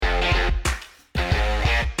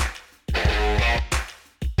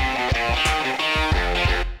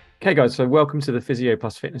Okay, guys, so welcome to the Physio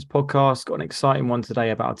Plus Fitness podcast. Got an exciting one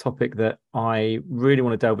today about a topic that I really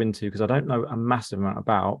want to delve into because I don't know a massive amount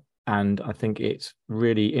about. And I think it's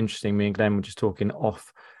really interesting. Me and Glenn were just talking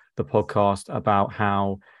off the podcast about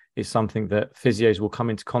how it's something that physios will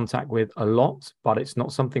come into contact with a lot, but it's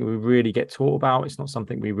not something we really get taught about. It's not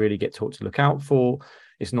something we really get taught to look out for.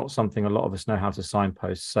 It's not something a lot of us know how to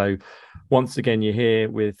signpost. So once again, you're here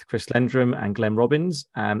with Chris Lendrum and Glenn Robbins,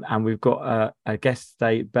 and we've got a guest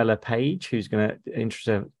today, Bella Paige, who's going to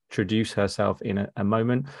introduce herself in a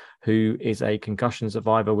moment, who is a concussion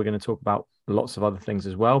survivor. We're going to talk about lots of other things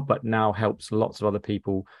as well, but now helps lots of other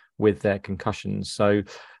people with their concussions. So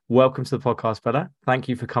welcome to the podcast, Bella. Thank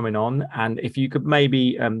you for coming on. And if you could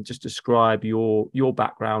maybe just describe your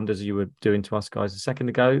background as you were doing to us guys a second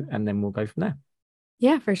ago, and then we'll go from there.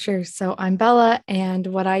 Yeah, for sure. So I'm Bella, and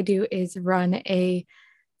what I do is run a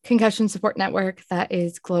concussion support network that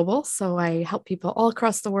is global. So I help people all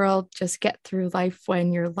across the world just get through life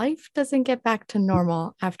when your life doesn't get back to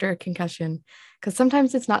normal after a concussion. Because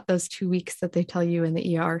sometimes it's not those 2 weeks that they tell you in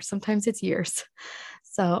the ER, sometimes it's years.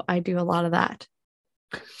 So I do a lot of that.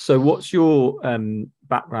 So what's your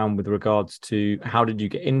background with regards to how did you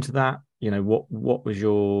get into that? You know, what was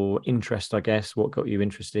your interest, I guess? What got you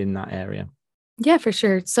interested in that area? Yeah, for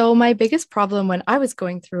sure. So my biggest problem when I was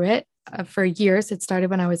going through it for years, it started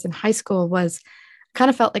when I was in high school, was I kind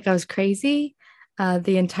of felt like I was crazy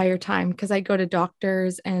the entire time because I'd go to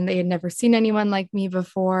doctors and they had never seen anyone like me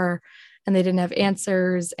before and they didn't have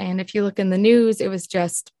answers. And if you look in the news, it was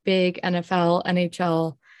just big NFL,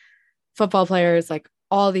 NHL football players, like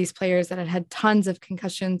all these players that had had tons of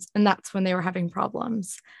concussions. And that's when they were having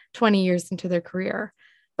problems 20 years into their career.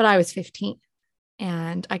 But I was 15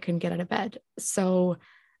 and I couldn't get out of bed. So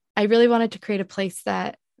I really wanted to create a place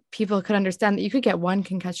that people could understand that you could get one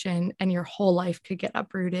concussion and your whole life could get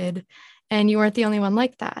uprooted and you weren't the only one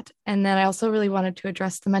like that. And then I also really wanted to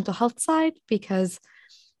address the mental health side because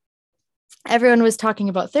everyone was talking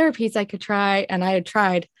about therapies I could try, and I had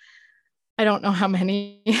tried, I don't know how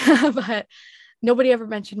many, but nobody ever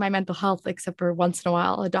mentioned my mental health except for once in a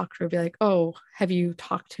while a doctor would be like, oh, have you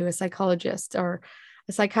talked to a psychologist or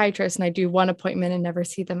a psychiatrist? And I do one appointment and never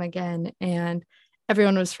see them again. And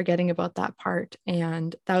everyone was forgetting about that part.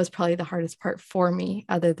 And that was probably the hardest part for me,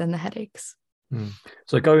 other than the headaches.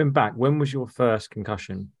 So going back, when was your first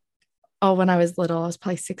concussion? Oh, when I was little, I was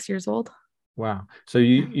probably 6 years old. Wow. So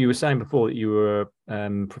you were saying before that you were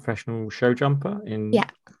a professional show jumper in Yeah.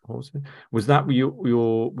 horses. Was that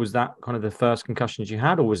was that kind of the first concussions you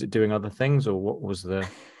had, or was it doing other things, or what was the?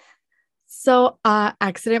 So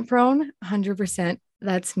accident prone, 100%.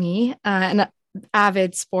 That's me. And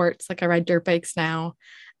avid sports, like I ride dirt bikes now,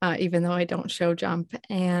 even though I don't show jump.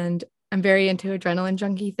 And I'm very into adrenaline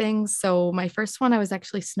junkie things. So my first one, I was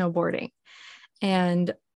actually snowboarding.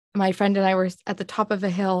 And my friend and I were at the top of a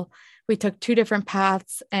hill. We took two different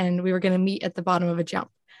paths and we were going to meet at the bottom of a jump.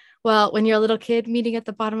 Well, when you're a little kid, meeting at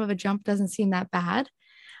the bottom of a jump doesn't seem that bad.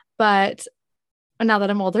 But now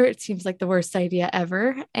that I'm older, it seems like the worst idea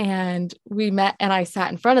ever. And we met and I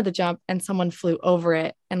sat in front of the jump and someone flew over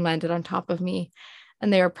it and landed on top of me.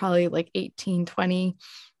 And they were probably like 18, 20.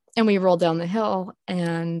 And we rolled down the hill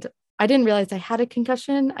and I didn't realize I had a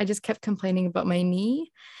concussion. I just kept complaining about my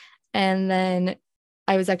knee. And then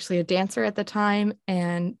I was actually a dancer at the time.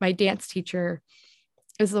 And my dance teacher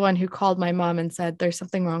is the one who called my mom and said, there's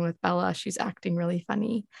something wrong with Bella. She's acting really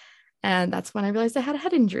funny. And that's when I realized I had a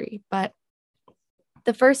head injury. But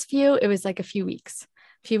the first few, it was like a few weeks,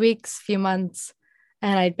 few months,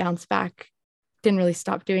 and I'd bounce back, didn't really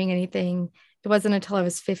stop doing anything. It wasn't until I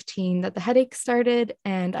was 15 that the headaches started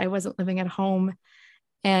and I wasn't living at home.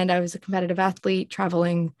 And I was a competitive athlete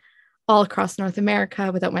traveling all across North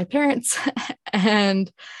America without my parents.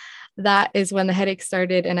 And that is when the headache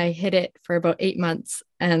started and I hid it for about 8 months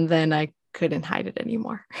and then I couldn't hide it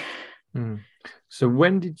anymore. So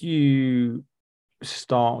when did you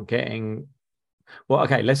start getting, well,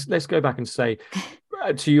 okay, let's go back and say,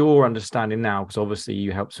 to your understanding now, because obviously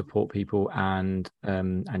you help support people and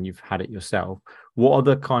you've had it yourself. What are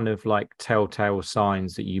the kind of like telltale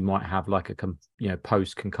signs that you might have like a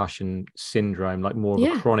post concussion syndrome, like more of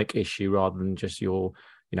a chronic issue rather than just your,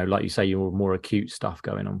 like you say, your more acute stuff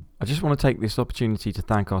going on? I just want to take this opportunity to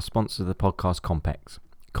thank our sponsor of the podcast, Compex.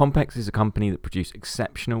 Compex is a company that produce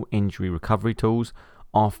exceptional injury recovery tools.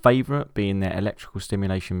 Our favourite being their electrical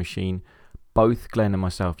stimulation machine. Both Glenn and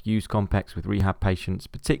myself use Compex with rehab patients,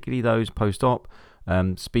 particularly those post-op,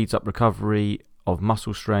 speeds up recovery of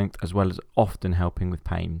muscle strength as well as often helping with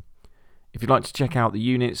pain. If you'd like to check out the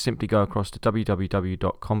units, simply go across to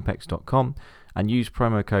www.compex.com and use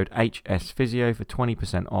promo code HSPhysio for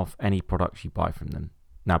 20% off any products you buy from them.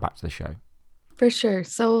 Now back to the show. For sure.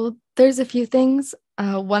 So there's a few things.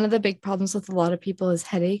 One of the big problems with a lot of people is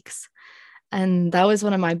headaches. And that was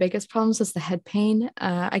one of my biggest problems was the head pain.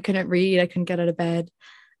 I couldn't read. I couldn't get out of bed.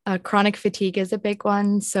 Chronic fatigue is a big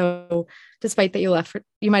one. So despite that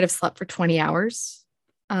you might have slept for 20 hours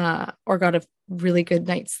or got a really good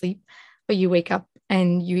night's sleep, but you wake up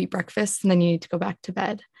and you eat breakfast and then you need to go back to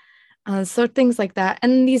bed. So things like that.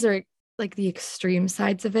 And these are like the extreme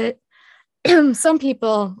sides of it. Some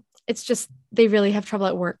people, it's just they really have trouble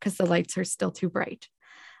at work because the lights are still too bright.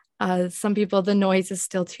 Some people, the noise is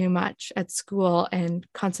still too much at school and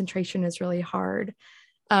concentration is really hard.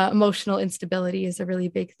 Emotional instability is a really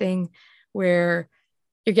big thing where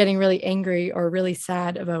you're getting really angry or really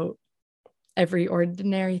sad about every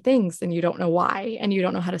ordinary things and you don't know why and you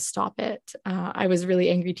don't know how to stop it. I was a really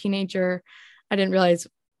angry teenager. I didn't realize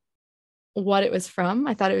what it was from.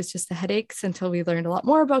 I thought it was just the headaches until we learned a lot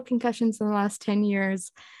more about concussions in the last 10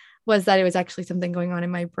 years, was that it was actually something going on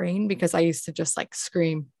in my brain because I used to just like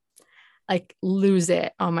scream, like lose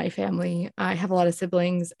it on my family. I have a lot of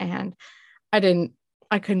siblings and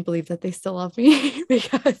I couldn't believe that they still love me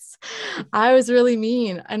because I was really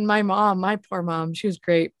mean. And my mom, my poor mom, she was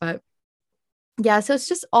great. But yeah, so it's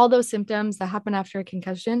just all those symptoms that happen after a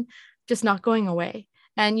concussion, just not going away.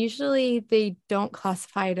 And usually they don't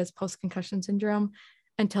classify it as post-concussion syndrome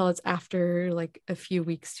until it's after like a few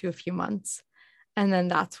weeks to a few months. And then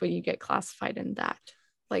that's when you get classified in that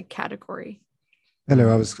like category.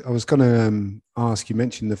 Hello, I was going to ask, you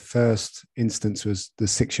mentioned the first instance was the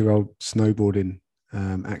 6-year-old snowboarding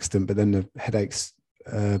accident, but then the headaches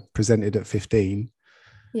presented at 15.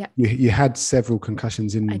 Yeah. You had several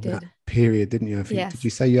concussions in that period, didn't you? I think. Yes. Did you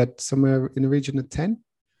say you had somewhere in the region of 10?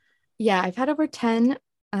 Yeah, I've had over 10.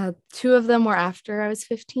 2 of them were after I was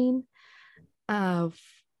 15.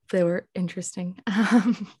 They were interesting.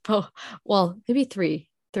 Well, maybe three.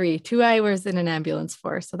 2 I was in an ambulance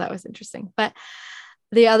for, so that was interesting. But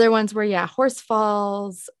the other ones were, horse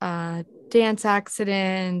falls, dance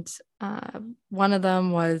accident. One of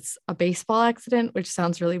them was a baseball accident, which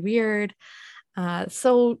sounds really weird.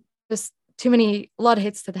 So just a lot of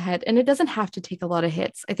hits to the head. And it doesn't have to take a lot of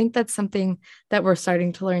hits. I think that's something that we're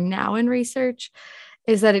starting to learn now in research,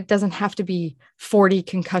 is that it doesn't have to be 40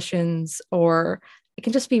 concussions, or it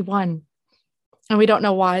can just be one. And we don't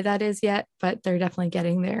know why that is yet, but they're definitely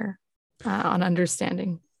getting there on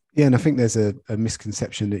understanding. Yeah, and I think there's a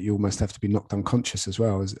misconception that you almost have to be knocked unconscious as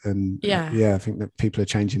well. I think that people are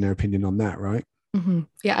changing their opinion on that, right? Mm-hmm.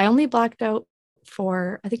 Yeah, I only blacked out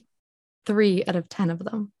for, I think, 3 out of 10 of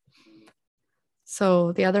them.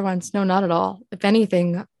 So the other ones, no, not at all. If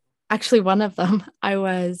anything, actually one of them, I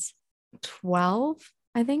was 12,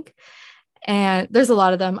 I think. And there's a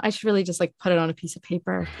lot of them. I should really just like put it on a piece of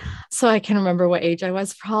paper so I can remember what age I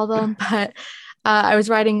was for all of them. But I was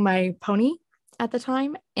riding my pony at the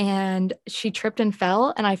time and she tripped and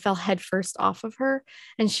fell and I fell head first off of her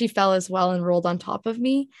and she fell as well and rolled on top of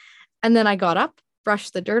me. And then I got up,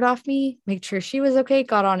 brushed the dirt off me, made sure she was okay,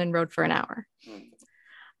 got on and rode for an hour.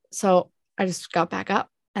 So I just got back up.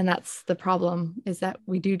 And that's the problem, is that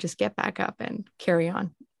we do just get back up and carry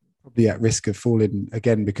on. Probably at risk of falling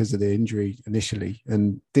again because of the injury initially.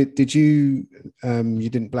 And did you, you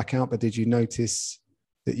didn't black out, but did you notice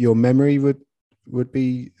that your memory would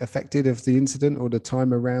be affected of the incident or the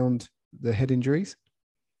time around the head injuries?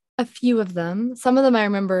 A few of them. Some of them I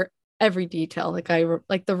remember every detail.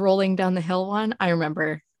 Like the rolling down the hill one, I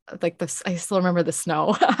remember like this. I still remember the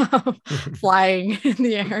snow flying in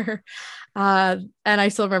the air. And I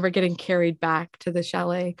still remember getting carried back to the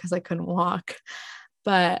chalet because I couldn't walk.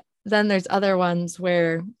 But then there's other ones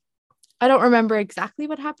where I don't remember exactly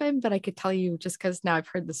what happened, but I could tell you just because now I've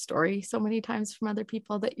heard the story so many times from other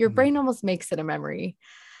people that your brain almost makes it a memory.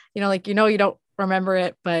 You don't remember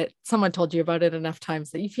it, but someone told you about it enough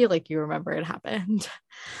times that you feel like you remember it happened.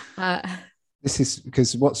 This is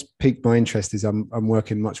because what's piqued my interest is I'm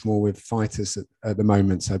working much more with fighters at the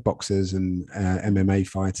moment, so boxers and MMA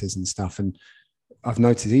fighters and stuff. And I've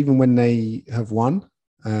noticed even when they have won,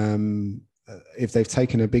 if they've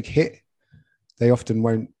taken a big hit, they often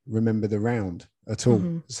won't remember the round at all.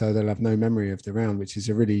 Mm-hmm. So they'll have no memory of the round, which is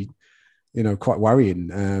a really, quite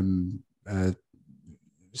worrying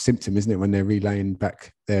symptom, isn't it, when they're relaying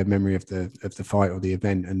back their memory of the fight or the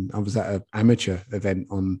event. And I was at an amateur event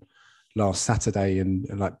on last Saturday and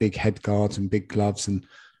like big head guards and big gloves, and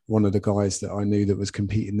one of the guys that I knew that was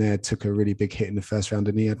competing there took a really big hit in the first round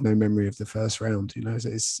and he had no memory of the first round.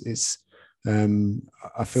 It's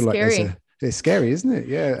I feel scary. Like it's scary, isn't it?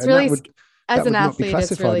 Yeah. It's really, as an athlete, not be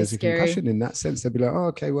classified it's really as a scary. concussion in that sense. They'd be like, oh,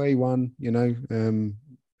 okay, well, he won, and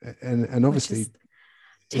obviously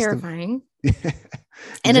terrifying. Exactly.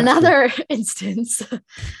 In another instance,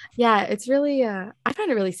 yeah, it's really, I find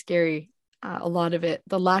it really scary. A lot of it,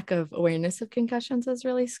 the lack of awareness of concussions is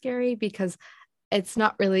really scary because it's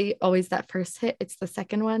not really always that first hit, it's the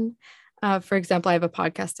second one. For example, I have a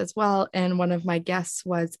podcast as well, and one of my guests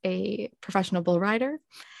was a professional bull rider,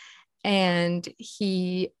 and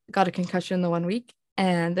he got a concussion the one week,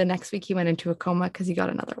 and the next week he went into a coma because he got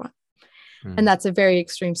another one. And that's a very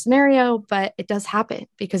extreme scenario, but it does happen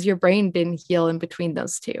because your brain didn't heal in between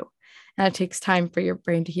those two. And it takes time for your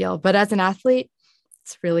brain to heal. But as an athlete,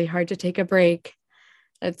 it's really hard to take a break.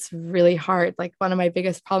 It's really hard. Like one of my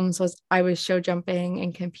biggest problems was I was show jumping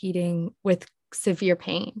and competing with severe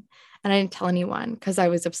pain. And I didn't tell anyone because I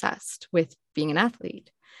was obsessed with being an athlete.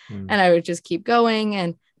 And I would just keep going.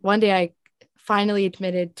 And one day I finally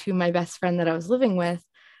admitted to my best friend that I was living with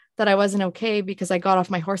that I wasn't okay because I got off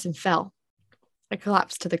my horse and fell. I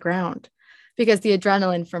collapsed to the ground because the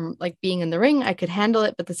adrenaline from like being in the ring, I could handle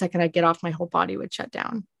it. But the second I get off, my whole body would shut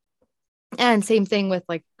down. And same thing with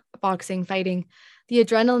like boxing, fighting. The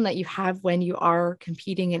adrenaline that you have when you are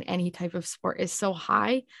competing in any type of sport is so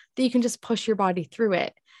high that you can just push your body through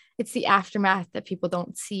it. It's the aftermath that people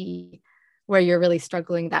don't see, where you're really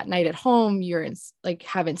struggling that night at home. You're like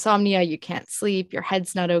have insomnia, you can't sleep, your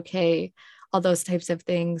head's not okay, all those types of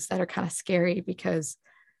things that are kind of scary because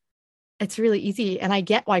it's really easy. And I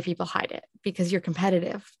get why people hide it because you're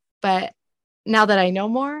competitive. But now that I know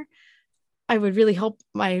more, I would really hope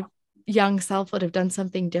my young self would have done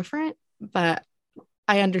something different. But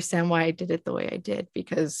I understand why I did it the way I did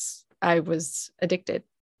because I was addicted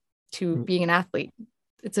to being an athlete.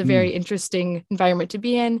 It's a very interesting environment to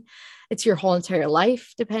be in. It's your whole entire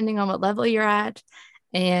life, depending on what level you're at.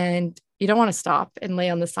 And you don't want to stop and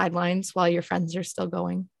lay on the sidelines while your friends are still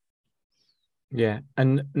going. Yeah.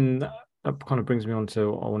 And that kind of brings me on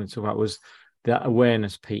to what I wanted to talk about was that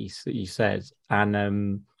awareness piece that you said.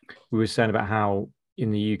 And we were saying about how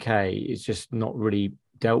in the UK, it's just not really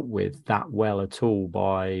dealt with that well at all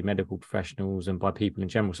by medical professionals and by people in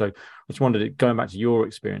general. So I just wondered, going back to your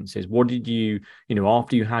experiences, what did you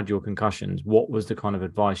after you had your concussions, what was the kind of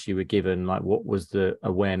advice you were given? Like, what was the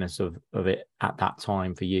awareness of it at that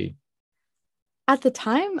time for you? At the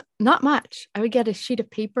time, not much. I would get a sheet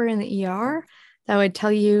of paper in the ER that would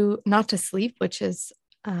tell you not to sleep, which is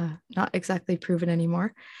not exactly proven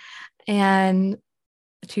anymore. And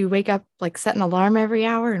to wake up, like set an alarm every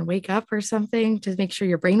hour and wake up or something to make sure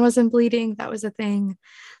your brain wasn't bleeding. That was a thing.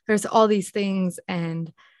 There's all these things.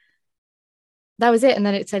 And that was it. And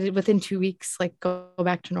then it said within 2 weeks, like go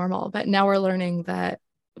back to normal. But now we're learning that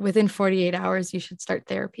within 48 hours, you should start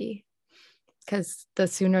therapy. Because the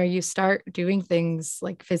sooner you start doing things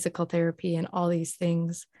like physical therapy and all these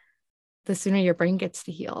things, the sooner your brain gets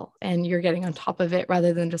to heal and you're getting on top of it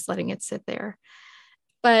rather than just letting it sit there.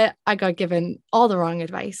 But I got given all the wrong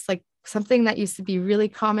advice, like something that used to be really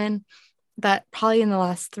common that probably in the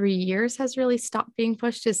last 3 years has really stopped being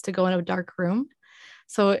pushed is to go in a dark room.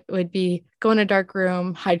 So it would be go in a dark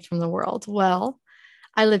room, hide from the world. Well,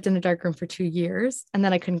 I lived in a dark room for 2 years and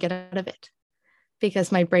then I couldn't get out of it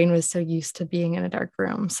because my brain was so used to being in a dark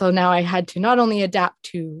room. So now I had to not only adapt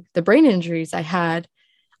to the brain injuries I had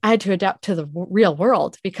to adapt to the real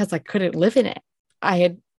world because I couldn't live in it. I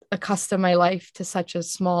had accustomed my life to such a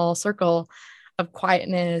small circle of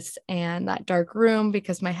quietness and that dark room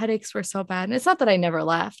because my headaches were so bad. And it's not that I never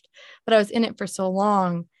left, but I was in it for so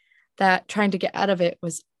long that trying to get out of it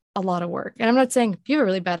was a lot of work. And I'm not saying if you have a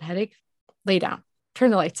really bad headache, lay down,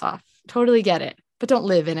 turn the lights off, totally get it, but don't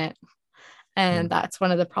live in it. And that's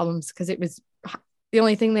one of the problems because it was the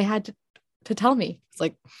only thing they had to tell me. It's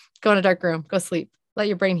like, go in a dark room, go sleep, let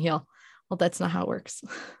your brain heal. Well, that's not how it works.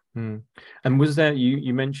 And was there,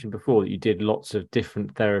 you mentioned before that you did lots of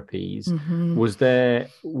different therapies. Was there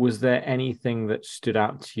anything that stood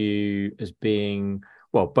out to you as being,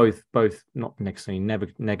 well, both not necessarily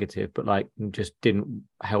negative, but like just didn't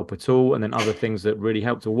help at all, and then other things that really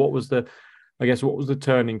helped? Or what was the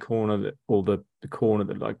turning corner the corner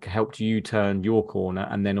that like helped you turn your corner,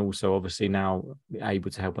 and then also obviously now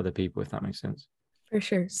able to help other people, if that makes sense? For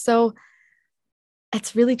sure. So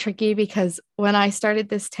it's really tricky because when I started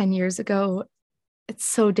this 10 years ago, it's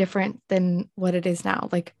so different than what it is now.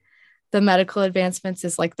 Like the medical advancements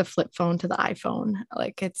is like the flip phone to the iPhone.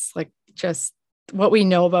 Like it's like just what we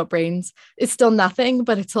know about brains is still nothing,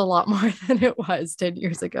 but it's a lot more than it was 10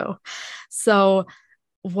 years ago. So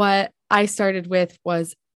what I started with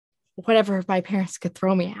was whatever my parents could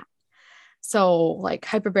throw me at. So like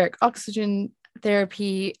hyperbaric oxygen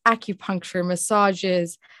therapy, acupuncture,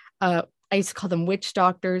 massages, I used to call them witch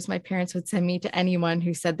doctors. My parents would send me to anyone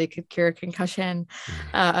who said they could cure a concussion.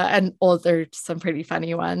 And there's some pretty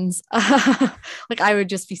funny ones. Like I would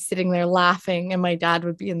just be sitting there laughing and my dad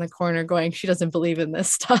would be in the corner going, she doesn't believe in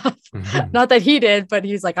this stuff. Not that he did, but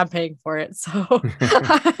he's like, I'm paying for it. So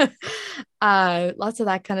lots of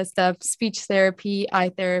that kind of stuff, speech therapy,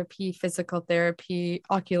 eye therapy, physical therapy,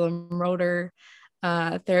 oculomotor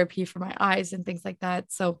therapy for my eyes and things like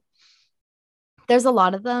that. So there's a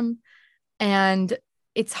lot of them. And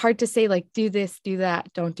it's hard to say like, do this, do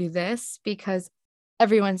that, don't do this, because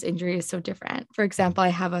everyone's injury is so different. For example, I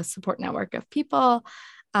have a support network of people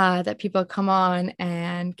that people come on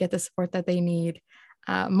and get the support that they need,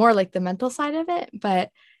 more like the mental side of it. But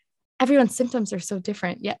everyone's symptoms are so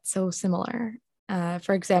different, yet so similar.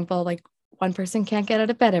 For example, like one person can't get out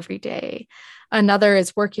of bed every day. Another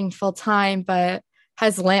is working full time, but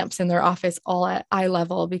has lamps in their office all at eye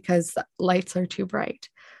level because lights are too bright.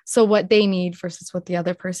 So what they need versus what the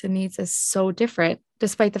other person needs is so different,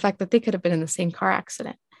 despite the fact that they could have been in the same car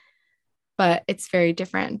accident. But it's very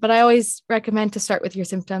different. But I always recommend to start with your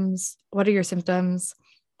symptoms. What are your symptoms?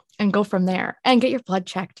 And go from there and get your blood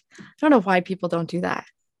checked. I don't know why people don't do that.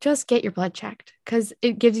 Just get your blood checked because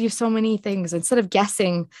it gives you so many things. Instead of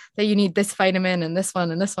guessing that you need this vitamin and this one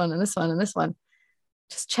and this one and this one and this one,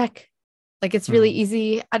 just check. Like it's really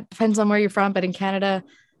easy. It depends on where you're from, but in Canada,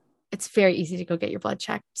 it's very easy to go get your blood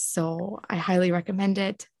checked. So I highly recommend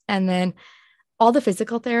it. And then all the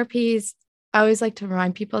physical therapies, I always like to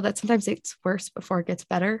remind people that sometimes it's worse before it gets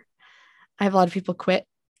better. I have a lot of people quit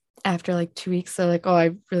after like 2 weeks. They're like, oh,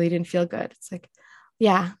 I really didn't feel good. It's like,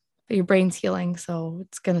 yeah, but your brain's healing. So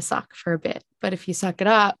it's going to suck for a bit. But if you suck it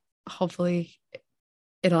up, hopefully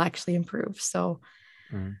it'll actually improve. So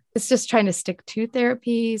it's just trying to stick to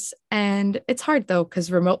therapies. And it's hard though,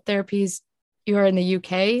 because remote therapies, you are in the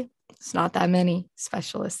UK, it's not that many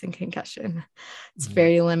specialists in concussion. It's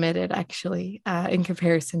very limited actually, in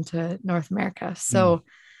comparison to North America. So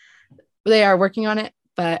they are working on it,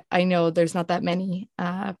 but I know there's not that many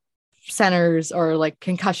centers or like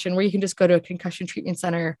concussion where you can just go to a concussion treatment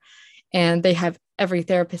center and they have every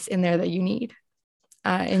therapist in there that you need.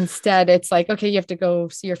 Instead, it's like, okay, you have to go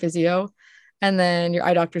see your physio and then your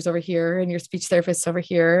eye doctor's over here and your speech therapist's over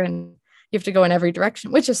here. And you have to go in every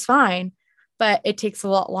direction, which is fine. But it takes a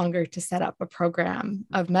lot longer to set up a program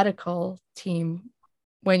of medical team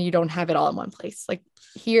when you don't have it all in one place. Like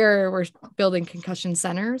here, we're building concussion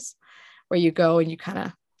centers where you go and you kind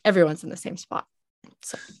of, everyone's in the same spot.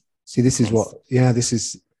 So see, this is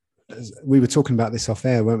nice. We were talking about this off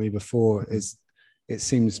air, weren't we, before, is it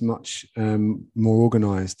seems much more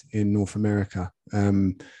organized in North America.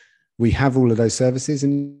 We have all of those services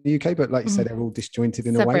in the UK, but like you said, they're all disjointed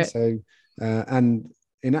in separate. a way. So, and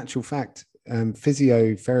in actual fact,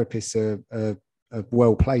 physiotherapists are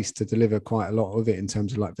well placed to deliver quite a lot of it in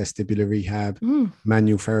terms of like vestibular rehab,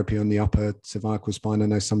 manual therapy on the upper cervical spine. I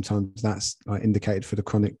know sometimes that's like indicated for the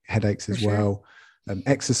chronic headaches as well.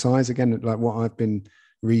 Exercise, again, like what I've been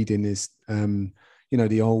reading is,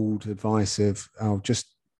 the old advice of,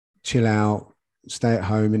 just chill out, stay at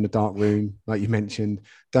home in the dark room, like you mentioned,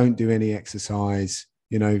 don't do any exercise,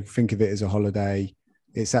 think of it as a holiday.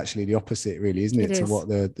 It's actually the opposite, really, isn't it? To what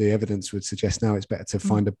the evidence would suggest now. It's better to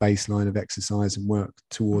find a baseline of exercise and work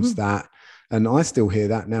towards that. And I still hear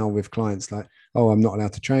that now with clients like, oh, I'm not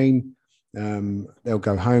allowed to train. They'll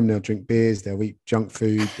go home, they'll drink beers, they'll eat junk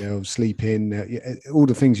food, they'll sleep in, all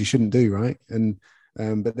the things you shouldn't do, right? And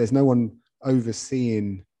but there's no one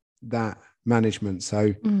overseeing that management.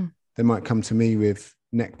 So they might come to me with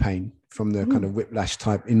neck pain from the kind of whiplash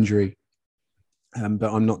type injury.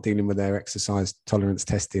 But I'm not dealing with their exercise tolerance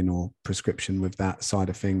testing or prescription with that side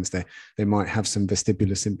of things. They might have some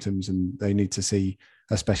vestibular symptoms and they need to see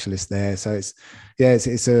a specialist there. So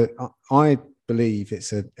I believe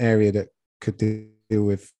it's an area that could deal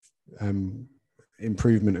with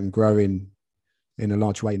improvement and growing in a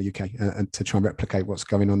large way in the UK, and to try and replicate what's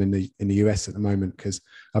going on in the US at the moment. Because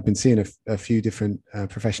I've been seeing a few different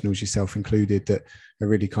professionals, yourself included, that are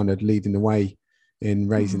really kind of leading the way in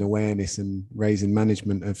raising awareness and raising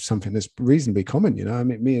management of something that's reasonably common. I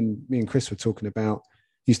mean, me and Chris were talking about,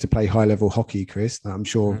 used to play high level hockey, Chris. I'm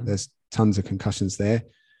sure there's tons of concussions there.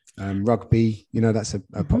 Rugby, that's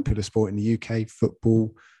a popular sport in the UK.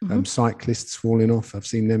 Football, cyclists falling off. I've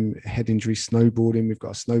seen them, head injuries. Snowboarding. We've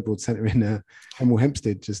got a snowboard centre in Hemel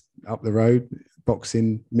Hempstead, just up the road.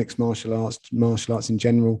 Boxing, mixed martial arts in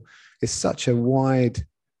general. It's such a wide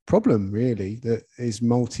problem, really, that is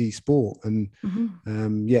multi-sport, and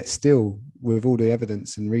yet still, with all the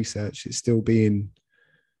evidence and research, it's still being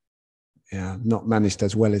not managed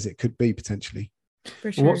as well as it could be potentially.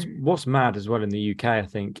 For sure. What's mad as well in the UK, I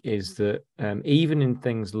think, is that even in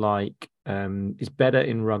things like it's better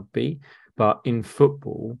in rugby, but in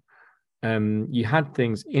football, you had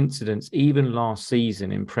incidents even last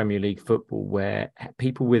season in Premier League football where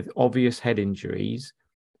people with obvious head injuries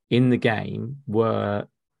in the game were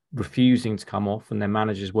refusing to come off and their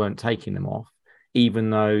managers weren't taking them off, even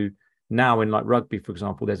though now in like rugby, for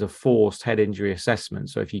example, there's a forced head injury assessment.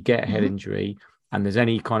 So if you get a head injury and there's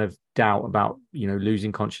any kind of doubt about,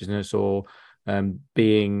 losing consciousness or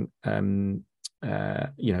being, having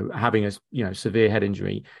a, severe head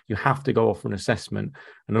injury, you have to go off for an assessment.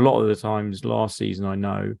 And a lot of the times last season, I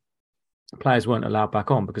know players weren't allowed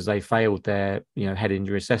back on because they failed their, head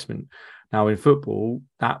injury assessment. Now in football,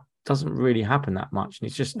 that doesn't really happen that much. And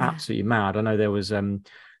it's just absolutely mad. I know there's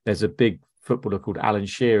a big footballer called Alan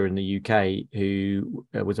Shearer in the UK who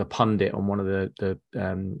was a pundit on one of the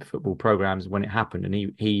football programs when it happened, and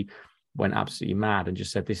he went absolutely mad and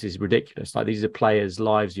just said, this is ridiculous. Like, these are players'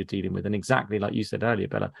 lives you're dealing with. And exactly like you said earlier,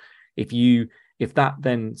 Bella, if that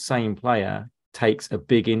then same player takes a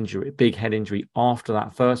big head injury after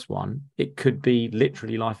that first one, it could be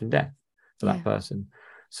literally life and death for that person.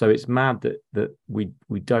 So it's mad that we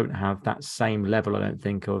don't have that same level, I don't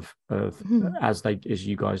think, of as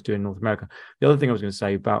you guys do in North America. The other thing I was going to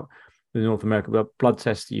say about the North America blood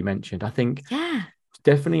tests that you mentioned, I think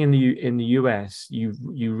definitely in the US, you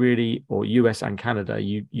really, or US and Canada,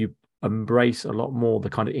 you embrace a lot more the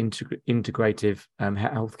kind of integrative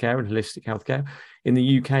healthcare and holistic healthcare. In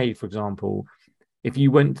the UK, for example, if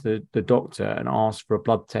you went to the doctor and asked for a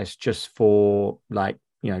blood test just for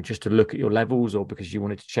just to look at your levels or because you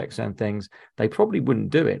wanted to check certain things, they probably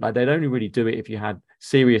wouldn't do it. Like, they'd only really do it if you had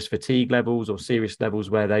serious fatigue levels or serious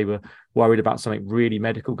levels where they were worried about something really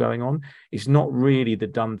medical going on. It's not really the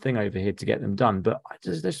done thing over here to get them done, but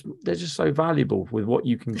they're just so valuable with what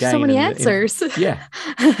you can gain. So many answers.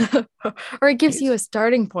 Or it gives you a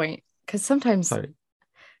starting point, because sometimes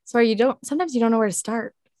sometimes you don't know where to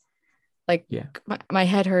start. Like, my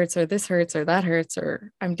head hurts, or this hurts, or that hurts,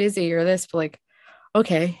 or I'm dizzy, or this, but like,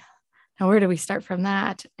 okay, now where do we start from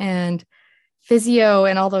that? And physio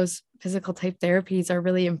and all those physical type therapies are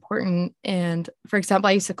really important. And for example,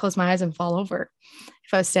 I used to close my eyes and fall over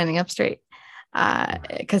if I was standing up straight,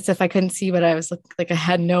 because if I couldn't see what I was looking like, I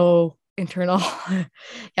had no internal, I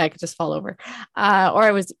could just fall over. Or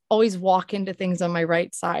I was always walk into things on my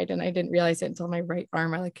right side, and I didn't realize it until my right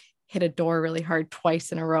arm, I hit a door really hard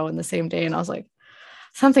twice in a row in the same day. And I was like,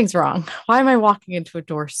 something's wrong. Why am I walking into a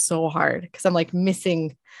door so hard? Because I'm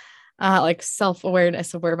missing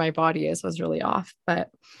self-awareness of where my body is was really off. But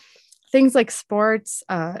things like sports,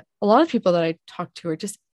 a lot of people that I talk to are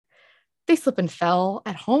just, they slip and fell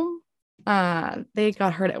at home. They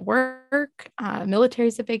got hurt at work. Military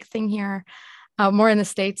is a big thing here, more in the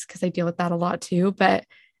States because I deal with that a lot too, but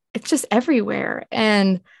it's just everywhere.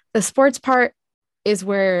 And the sports part is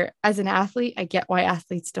where, as an athlete, I get why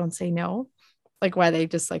athletes don't say no. Like, why they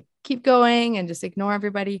just keep going and just ignore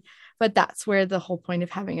everybody. But that's where the whole point of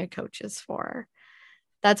having a coach is for.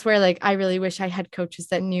 That's where I really wish I had coaches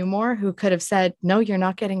that knew more, who could have said, no, you're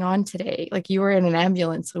not getting on today. Like, you were in an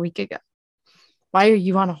ambulance a week ago. Why are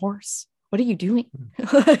you on a horse? What are you doing?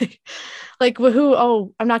 I'm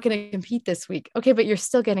not going to compete this week. Okay, but you're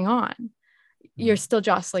still getting on. You're still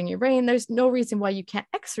jostling your brain. There's no reason why you can't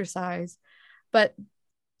exercise, but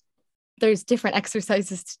there's different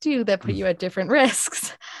exercises to do that put you at different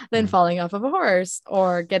risks than falling off of a horse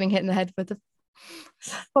or getting hit in the head with a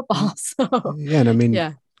football. So, and I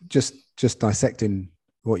mean, just dissecting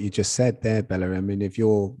what you just said there, Bella. I mean, if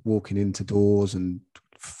you're walking into doors and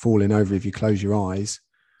falling over, if you close your eyes,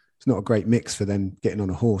 it's not a great mix for them getting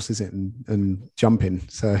on a horse, is it? And jumping.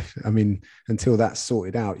 So, I mean, until that's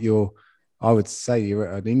sorted out, I would say you're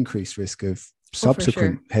at an increased risk of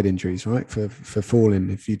subsequent head injuries, right? For falling,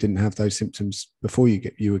 if you didn't have those symptoms before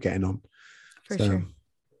you were getting on. For sure.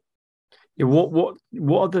 Yeah. What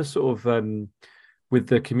are the sort of with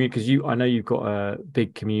the community? Because I know you've got a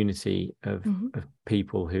big community of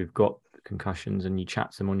people who've got concussions, and you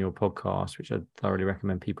chat to them on your podcast, which I thoroughly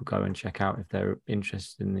recommend people go and check out if they're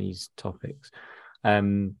interested in these topics.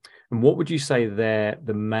 And what would you say they're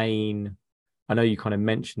the main? I know you kind of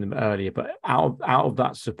mentioned them earlier, but out of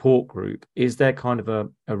that support group, is there kind of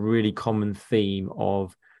a really common theme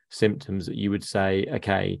of symptoms that you would say,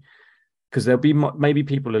 okay, because there'll be maybe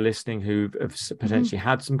people are listening who have potentially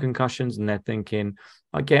had some concussions and they're thinking,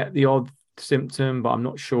 I get the odd symptom, but I'm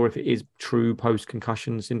not sure if it is true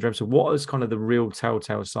post-concussion syndrome. So what is kind of the real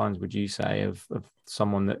telltale signs, would you say, of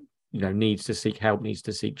someone that, needs to seek help, needs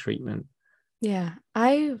to seek treatment? Yeah,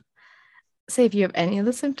 I say if you have any of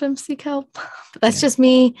the symptoms, seek help. But that's just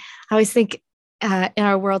me. I always think in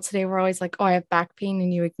our world today, we're always like, oh, I have back pain,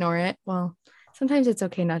 and you ignore it. Well, sometimes it's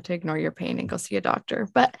okay not to ignore your pain and go see a doctor.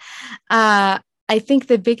 But I think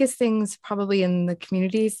the biggest things probably in the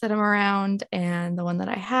communities that I'm around and the one that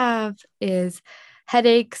I have is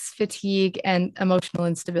headaches, fatigue, and emotional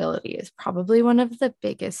instability is probably one of the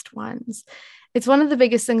biggest ones. It's one of the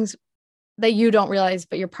biggest things that you don't realize,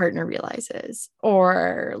 but your partner realizes,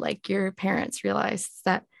 or like your parents realize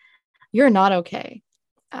that you're not okay.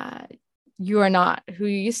 You are not who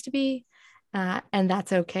you used to be. And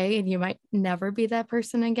that's okay. And you might never be that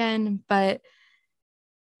person again, but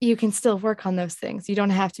you can still work on those things. You don't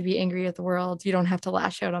have to be angry at the world. You don't have to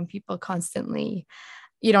lash out on people constantly.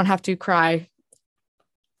 You don't have to cry.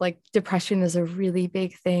 Like depression is a really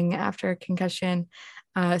big thing after a concussion.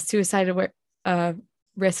 Suicide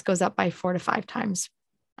risk goes up by 4 to 5 times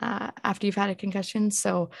after you've had a concussion.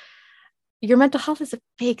 So your mental health is a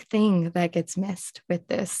big thing that gets missed with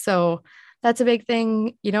this. So that's a big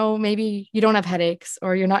thing. You know, maybe you don't have headaches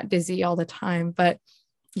or you're not dizzy all the time, but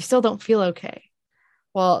you still don't feel okay.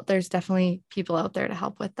 Well, there's definitely people out there to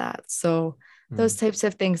help with that. So those types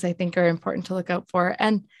of things I think are important to look out for.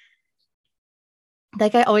 And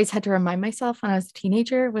like I always had to remind myself when I was a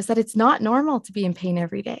teenager was that it's not normal to be in pain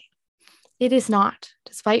every day. It is not,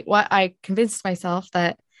 despite what I convinced myself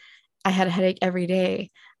that I had a headache every day.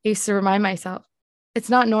 I used to remind myself it's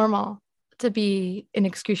not normal to be in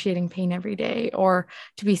excruciating pain every day, or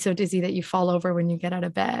to be so dizzy that you fall over when you get out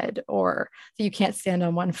of bed, or that you can't stand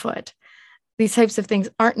on one foot. These types of things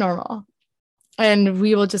aren't normal. And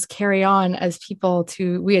we will just carry on as people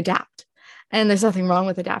we adapt. And there's nothing wrong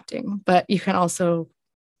with adapting, but you can also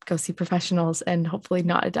go see professionals and hopefully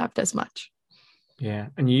not adapt as much. Yeah.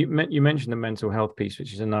 And you mentioned the mental health piece,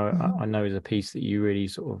 which is I know is a piece that you really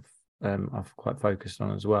sort of are quite focused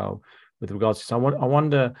on as well with regards to. So I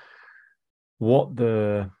wonder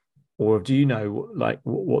do you know like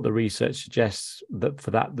what the research suggests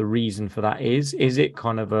that the reason for that is it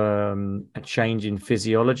kind of a change in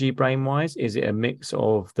physiology brain wise? Is it a mix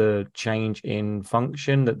of the change in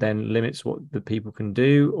function that then limits what the people can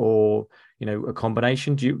do, or, you know, a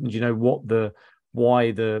combination? Do you know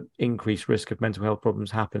why the increased risk of mental health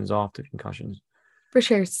problems happens after concussions? For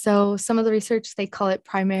sure. So some of the research, they call it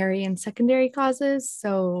primary and secondary causes.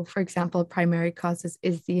 So for example, primary causes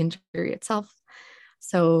is the injury itself.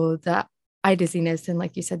 So the eye dizziness and,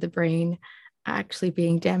 like you said, the brain actually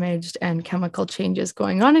being damaged and chemical changes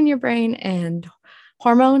going on in your brain, and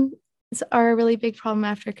hormones are a really big problem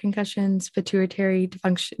after concussions. Pituitary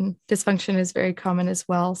dysfunction is very common as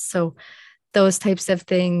well. So those types of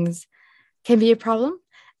things can be a problem.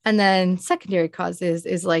 And then secondary causes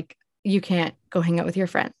is like you can't go hang out with your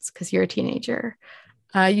friends because you're a teenager.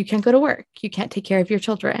 You can't go to work. You can't take care of your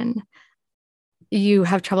children. You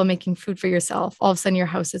have trouble making food for yourself. All of a sudden your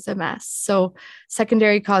house is a mess. So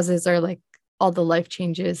secondary causes are like all the life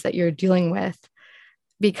changes that you're dealing with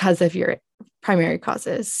because of your primary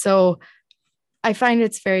causes. So I find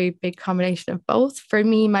it's a very big combination of both. For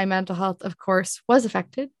me, my mental health, of course, was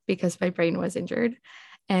affected because my brain was injured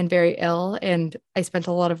and very ill. And I spent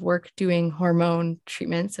a lot of work doing hormone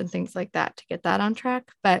treatments and things like that to get that on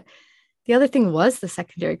track. But the other thing was the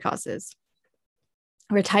secondary causes.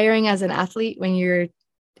 Retiring as an athlete when you're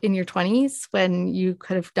in your 20s, when you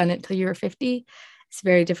could have done it till you were 50, it's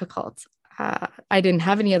very difficult. I didn't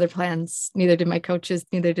have any other plans. Neither did my coaches,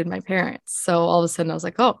 neither did my parents. So all of a sudden I was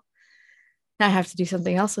like, oh, now I have to do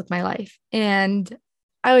something else with my life. And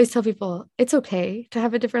I always tell people it's okay to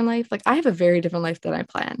have a different life. Like I have a very different life than I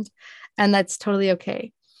planned, and that's totally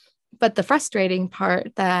okay. But the frustrating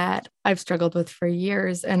part that I've struggled with for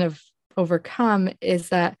years and have overcome is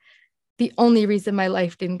that the only reason my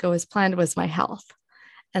life didn't go as planned was my health.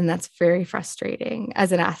 And that's very frustrating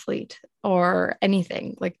as an athlete or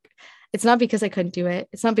anything. Like, it's not because I couldn't do it.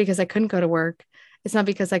 It's not because I couldn't go to work. It's not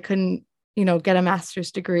because I couldn't, get a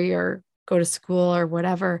master's degree or go to school or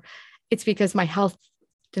whatever. It's because my health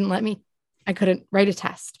didn't let me. I couldn't write a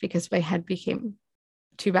test because my head became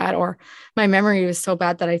too bad, or my memory was so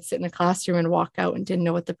bad that I'd sit in a classroom and walk out and didn't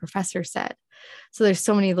know what the professor said. So there's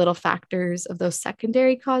so many little factors of those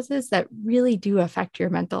secondary causes that really do affect your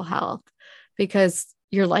mental health because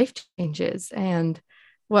your life changes. And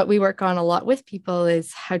what we work on a lot with people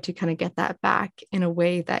is how to kind of get that back in a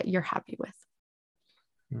way that you're happy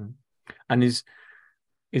with. And is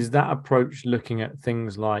that approach looking at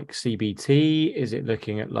things like CBT? Is it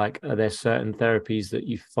looking at are there certain therapies that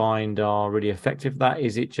you find are really effective?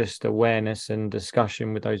 Is it just awareness and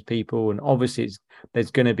discussion with those people? And obviously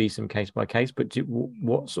there's going to be some case by case, but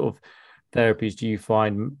what sort of therapies do you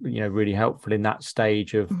find, really helpful in that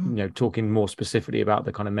stage of, talking more specifically about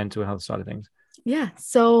the kind of mental health side of things? Yeah.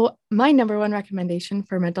 So my number one recommendation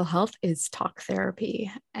for mental health is talk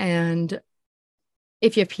therapy. And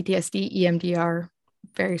if you have PTSD, EMDR,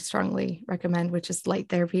 very strongly recommend, which is light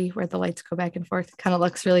therapy, where the lights go back and forth. Kind of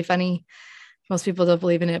looks really funny. Most people don't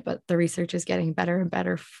believe in it, but the research is getting better and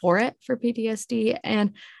better for it for PTSD.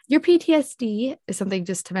 And your PTSD is something,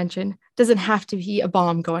 just to mention, doesn't have to be a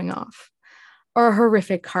bomb going off or a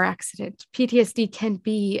horrific car accident. PTSD can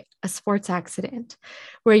be a sports accident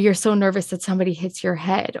where you're so nervous that somebody hits your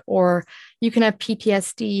head, or you can have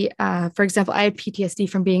PTSD. For example, I had PTSD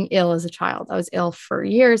from being ill as a child. I was ill for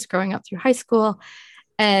years growing up through high school,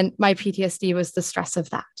 and my PTSD was the stress of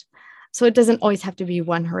that. So it doesn't always have to be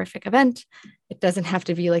one horrific event. It doesn't have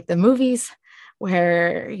to be like the movies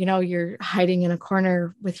where, you're hiding in a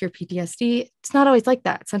corner with your PTSD. It's not always like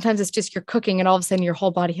that. Sometimes it's just you're cooking and all of a sudden your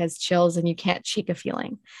whole body has chills and you can't shake a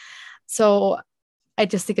feeling. So I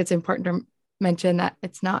just think it's important to mention that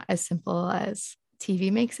it's not as simple as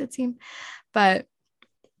TV makes it seem. But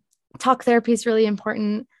talk therapy is really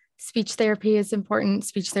important. Speech therapy is important.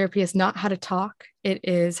 Speech therapy is not how to talk. It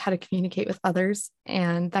is how to communicate with others.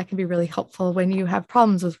 And that can be really helpful when you have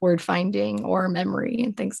problems with word finding or memory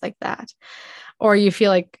and things like that. Or you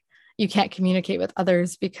feel like you can't communicate with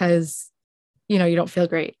others because, you don't feel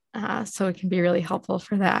great. So it can be really helpful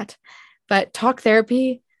for that. But talk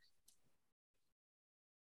therapy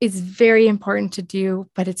is very important to do,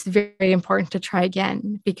 but it's very important to try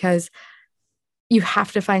again, because you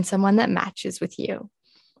have to find someone that matches with you.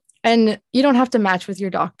 And you don't have to match with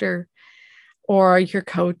your doctor or your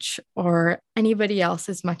coach or anybody else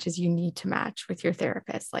as much as you need to match with your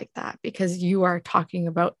therapist like that, because you are talking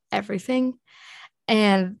about everything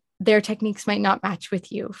and their techniques might not match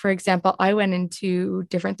with you. For example, I went into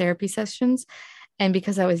different therapy sessions, and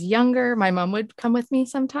because I was younger, my mom would come with me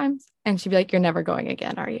sometimes and she'd be like, "You're never going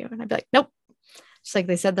again, are you?" And I'd be like, "Nope." She's like,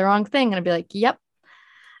 "They said the wrong thing." And I'd be like, "Yep."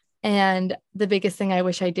 And the biggest thing I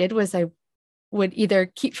wish I did was I would either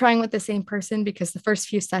keep trying with the same person, because the first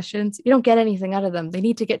few sessions, you don't get anything out of them. They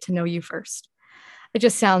need to get to know you first. It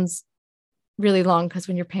just sounds really long because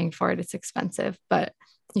when you're paying for it, it's expensive, but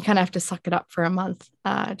you kind of have to suck it up for a month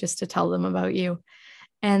just to tell them about you.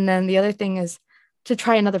 And then the other thing is to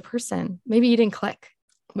try another person. Maybe you didn't click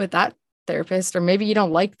with that therapist, or maybe you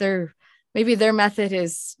don't like maybe their method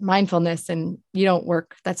is mindfulness and you don't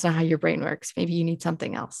work. That's not how your brain works. Maybe you need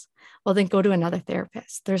something else. Well, then go to another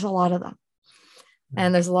therapist. There's a lot of them.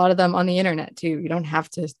 And there's a lot of them on the internet too. You don't have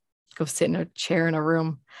to go sit in a chair in a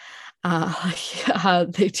room.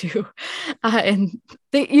 They do. And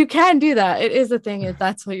you can do that. It is a thing if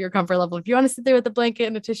that's what your comfort level. If you want to sit there with a blanket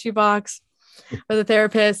and a tissue box with a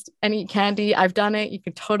therapist and eat candy, I've done it. You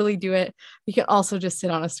can totally do it. You can also just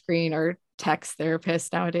sit on a screen or text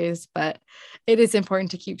therapists nowadays, but it is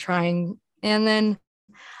important to keep trying. And then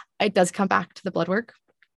it does come back to the blood work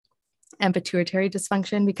and pituitary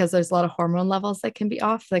dysfunction, because there's a lot of hormone levels that can be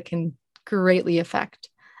off that can greatly affect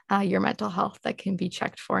your mental health, that can be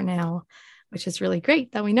checked for now, which is really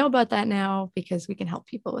great that we know about that now, because we can help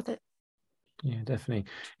people with it. Yeah, definitely.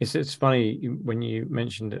 It's funny when you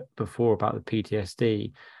mentioned it before about the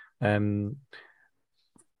PTSD.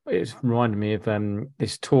 It's reminded me of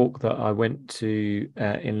this talk that I went to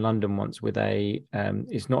in London once with it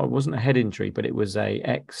wasn't a head injury, but it was a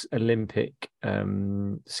ex-Olympic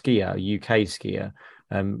skier, UK skier,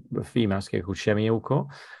 a female skier called Shemi Alcott,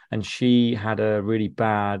 and she had a really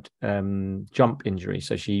bad jump injury.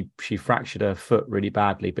 So she fractured her foot really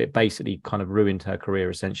badly, but it basically kind of ruined her career.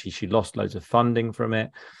 Essentially, she lost loads of funding from it.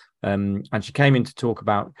 And she came in to talk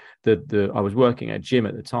about I was working at a gym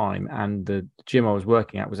at the time, and the gym I was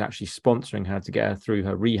working at was actually sponsoring her to get her through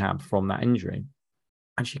her rehab from that injury.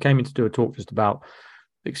 And she came in to do a talk just about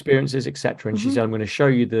experiences, etc. And she said, "I'm going to show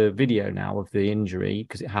you the video now of the injury,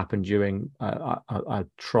 because it happened during a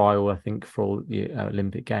trial, I think, for the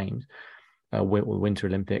Olympic Games, or Winter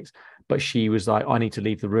Olympics." But she was like, "I need to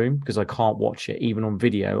leave the room because I can't watch it. Even on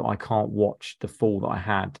video, I can't watch the fall that I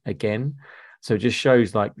had again." So it just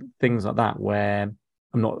shows like things like that, where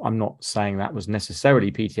I'm not saying that was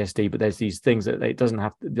necessarily PTSD, but there's these things that it doesn't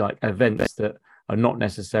have to be like events that are not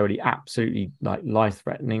necessarily absolutely like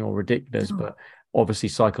life-threatening or ridiculous, but obviously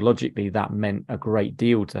psychologically that meant a great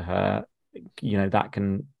deal to her. That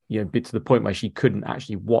can be to the point where she couldn't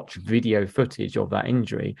actually watch video footage of that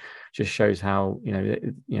injury. Just shows how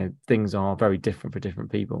things are very different for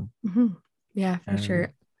different people. Mm-hmm. Yeah, for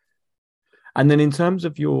sure. And then in terms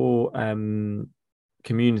of your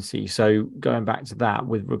community, so going back to that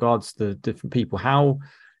with regards to the different people, how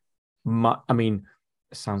much, I mean,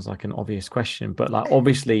 it sounds like an obvious question, but like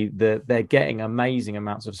obviously they're getting amazing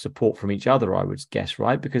amounts of support from each other, I would guess,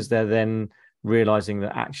 right? Because they're then realizing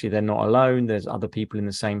that actually they're not alone. There's other people in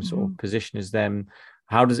the same sort of position as them.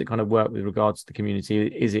 How does it kind of work with regards to the community?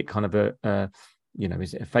 Is it kind of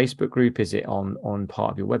is it a Facebook group? Is it on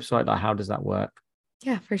part of your website? Like, how does that work?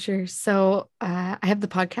 Yeah, for sure. So I have the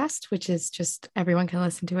podcast, which is just everyone can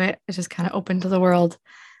listen to it. It's just kind of open to the world.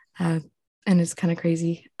 And it's kind of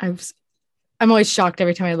crazy. I'm always shocked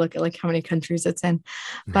every time I look at like how many countries it's in,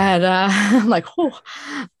 but I'm like,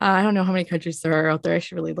 I don't know how many countries there are out there. I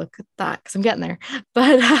should really look at that because I'm getting there.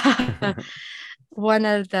 But one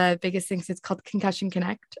of the biggest things is called Concussion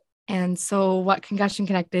Connect. And so what Concussion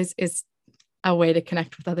Connect is a way to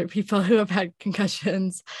connect with other people who have had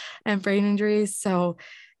concussions and brain injuries. So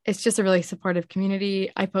it's just a really supportive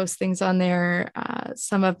community. I post things on there.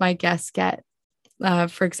 Some of my guests get,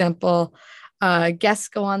 for example, guests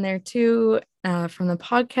go on there too from the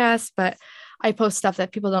podcast, but I post stuff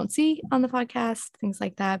that people don't see on the podcast, things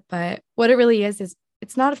like that. But what it really is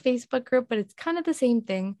it's not a Facebook group, but it's kind of the same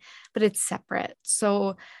thing, but it's separate.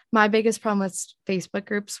 So my biggest problem with Facebook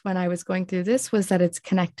groups when I was going through this was that it's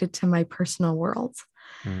connected to my personal world.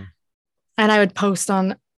 And I would post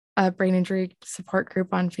on a brain injury support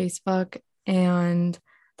group on Facebook, and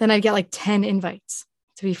then I'd get like 10 invites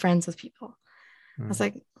to be friends with people. I was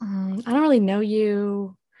like, I don't really know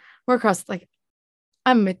you. We're across, like,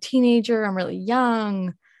 I'm a teenager. I'm really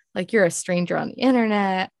young. Like, you're a stranger on the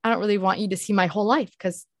internet. I don't really want you to see my whole life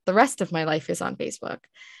because the rest of my life is on Facebook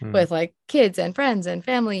with like kids and friends and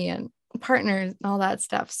family and partners and all that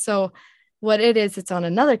stuff. So what it is, it's on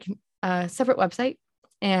another separate website.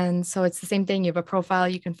 And so it's the same thing. You have a profile,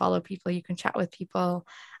 you can follow people, you can chat with people.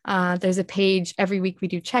 There's a page every week we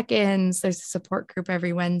do check-ins. There's a support group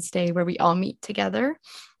every Wednesday where we all meet together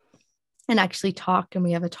and actually talk. And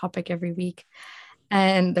we have a topic every week.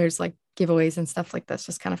 And there's like giveaways and stuff like that's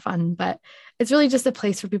just kind of fun. But it's really just a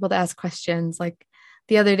place for people to ask questions. Like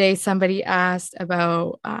the other day, somebody asked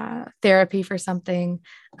about therapy for something.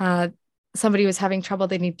 Somebody was having trouble.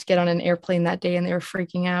 They needed to get on an airplane that day and they were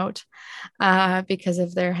freaking out because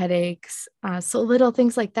of their headaches. So little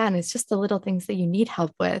things like that. And it's just the little things that you need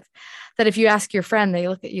help with, that if you ask your friend, they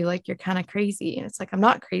look at you like you're kind of crazy. And it's like, I'm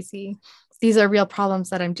not crazy. These are real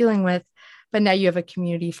problems that I'm dealing with. But now you have a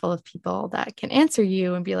community full of people that can answer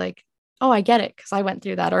you and be like, oh, I get it because I went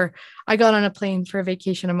through that. Or I got on a plane for a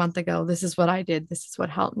vacation a month ago. This is what I did. This is what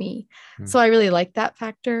helped me. So I really like that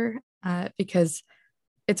factor because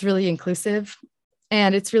it's really inclusive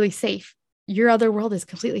and it's really safe. Your other world is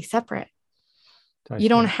completely separate. You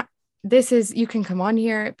don't have, you can come on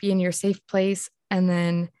here, be in your safe place, and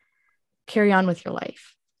then carry on with your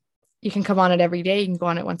life. You can come on it every day. You can go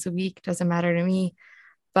on it once a week. Doesn't matter to me.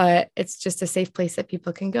 But it's just a safe place that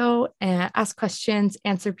people can go and ask questions,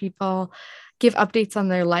 answer people, give updates on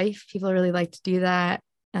their life. People really like to do that,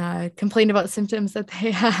 complain about symptoms that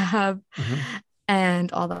they have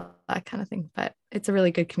and all that kind of thing. But it's a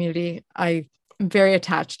really good community. I'm very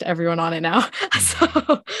attached to everyone on it now.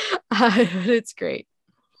 So it's great.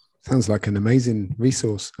 Sounds like an amazing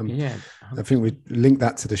resource. Yeah. I think we link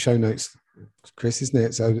that to the show notes, Chris, isn't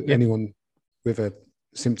it? So anyone with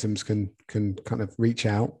symptoms can kind of reach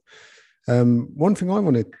out. One thing I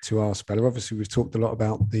wanted to ask, Bella, obviously we've talked a lot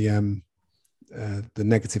about the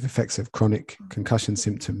negative effects of chronic concussion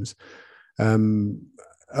symptoms.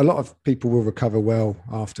 A lot of people will recover well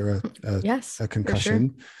after a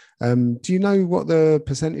concussion. Sure. Do you know what the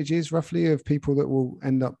percentage is roughly of people that will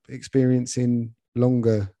end up experiencing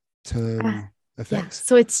longer term effects? Yeah.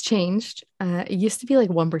 So it's changed. It used to be like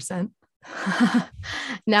 1%.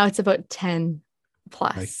 Now it's about 10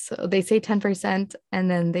 plus. Okay. So they say 10% and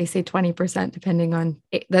then they say 20% depending on,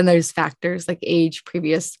 then there's factors like age,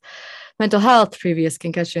 previous mental health, previous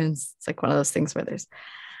concussions. It's like one of those things where there's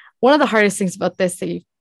one of the hardest things about this that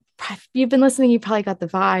you've been listening, you probably got the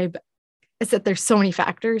vibe, is that there's so many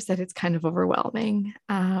factors that it's kind of overwhelming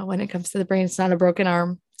when it comes to the brain. It's not a broken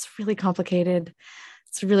arm. It's really complicated.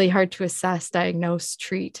 It's really hard to assess, diagnose,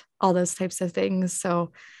 treat, all those types of things.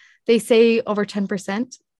 So they say over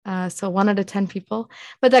 10%. So 1 out of 10 people,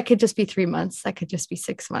 but that could just be 3 months. That could just be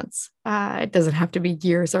 6 months. It doesn't have to be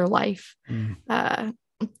years or life.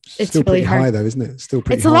 It's still really pretty hard. high though, isn't it? Still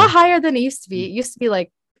pretty It's high. a lot higher than it used to be. It used to be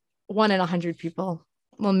like 1 in 100 people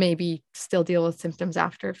will maybe still deal with symptoms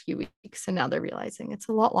after a few weeks. And now they're realizing it's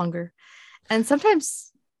a lot longer. And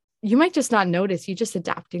sometimes you might just not notice, you just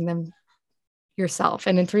adapting them yourself.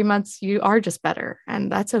 And in 3 months, you are just better.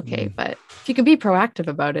 And that's okay. But if you can be proactive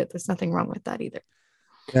about it, there's nothing wrong with that either.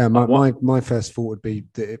 Yeah, my first thought would be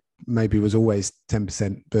that it maybe was always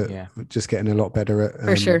 10%, but just getting a lot better at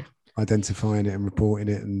for sure identifying it and reporting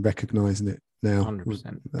it and recognizing it now.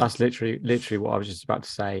 100%. That's literally what I was just about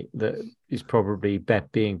to say. That is probably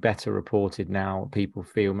being better reported now. People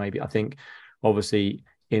feel maybe. I think, obviously,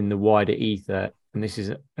 in the wider ether, and this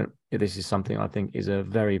is something I think is a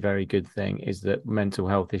very, very good thing, is that mental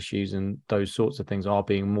health issues and those sorts of things are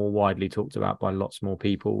being more widely talked about by lots more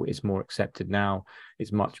people. It's more accepted now.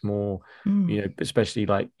 It's much more, especially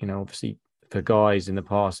like, obviously for guys in the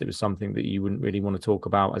past, it was something that you wouldn't really want to talk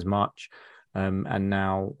about as much. And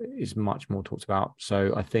now is much more talked about.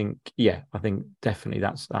 So I think definitely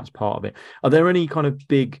that's part of it. Are there any kind of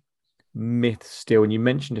big myths still? And you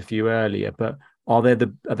mentioned a few earlier, but are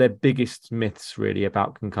there biggest myths really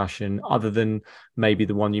about concussion, other than maybe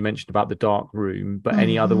the one you mentioned about the dark room, but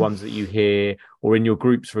any other ones that you hear, or in your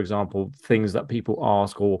groups, for example, things that people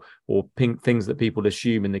ask, or things that people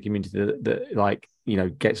assume in the community that like,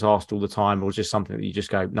 gets asked all the time, or just something that you just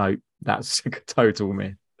go, no, that's a total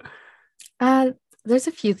myth? There's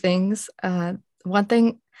a few things. One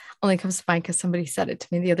thing only comes to mind because somebody said it to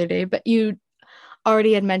me the other day, but you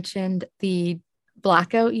already had mentioned the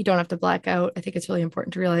blackout. You don't have to black out. I think it's really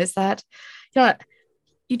important to realize that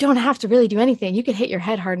you don't have to really do anything. You could hit your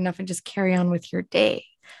head hard enough and just carry on with your day.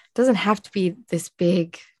 It doesn't have to be this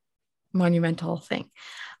big monumental thing.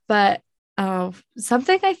 But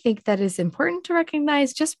something I think that is important to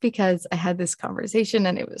recognize, just because I had this conversation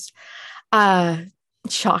and it was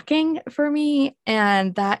shocking for me,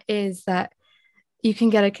 and that is that you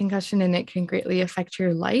can get a concussion and it can greatly affect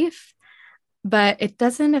your life, but it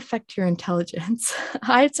doesn't affect your intelligence.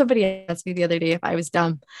 I had somebody ask me the other day if I was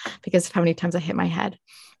dumb because of how many times I hit my head,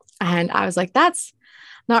 and I was like, that's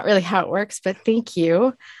not really how it works, but thank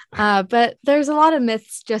you. But there's a lot of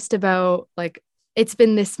myths just about like, it's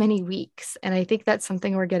been this many weeks, and I think that's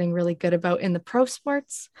something we're getting really good about in the pro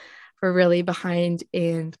sports. We're really behind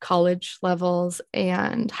in college levels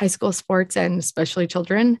and high school sports, and especially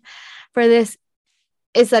children for this,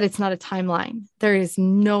 is that it's not a timeline. There is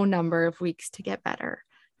no number of weeks to get better.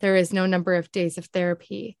 There is no number of days of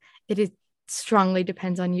therapy. It strongly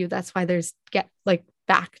depends on you. That's why there's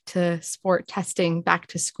back to sport testing, back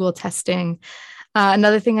to school testing.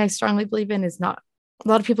 Another thing I strongly believe in is not a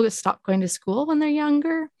lot of people just stop going to school when they're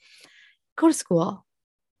younger. Go to school.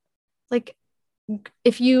 Like,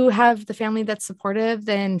 if you have the family that's supportive,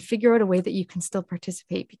 then figure out a way that you can still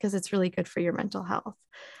participate, because it's really good for your mental health.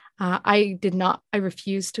 I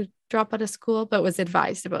refused to drop out of school, but was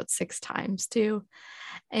advised about 6 times to,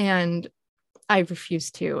 and I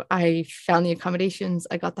refused to. I found the accommodations.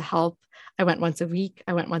 I got the help. I went once a week.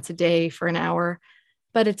 I went once a day for an hour,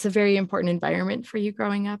 but it's a very important environment for you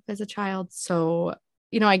growing up as a child. So,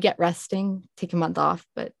 I get resting, take a month off,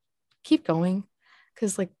 but keep going.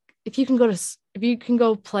 Cause like, if you can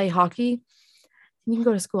go play hockey, you can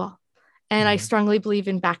go to school. And I strongly believe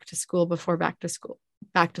in back to school before back to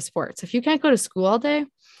sports. If you can't go to school all day,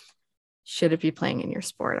 shouldn't be playing in your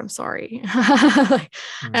sport. I'm sorry. And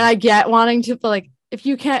I get wanting to, but like, if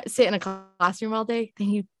you can't sit in a classroom all day, then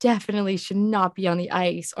you definitely should not be on the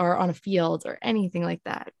ice or on a field or anything like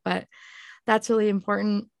that. But that's really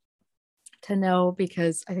important to know,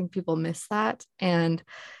 because I think people miss that. And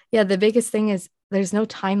yeah, the biggest thing is there's no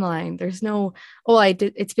timeline. There's no,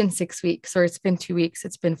 it's been 6 weeks, or it's been 2 weeks,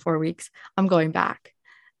 it's been 4 weeks, I'm going back.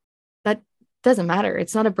 That doesn't matter.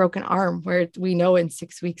 It's not a broken arm where we know in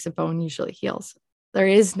 6 weeks a bone usually heals. There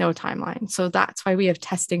is no timeline. So that's why we have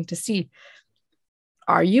testing to see,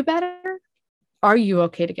 are you better? Are you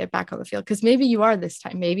okay to get back on the field? Because maybe you are this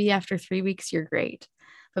time. Maybe after 3 weeks, you're great.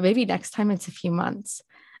 But maybe next time it's a few months.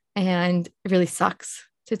 And it really sucks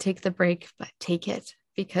to take the break, but take it,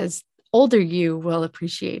 because older you will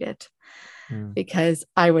appreciate it. Because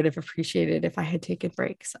I would have appreciated if I had taken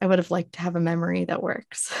breaks. I would have liked to have a memory that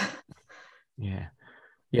works. Yeah.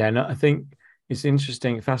 No, I think it's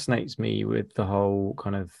interesting. It fascinates me with the whole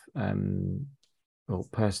kind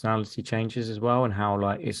of personality changes as well, and how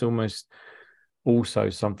like it's almost also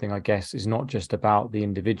something, I guess, is not just about the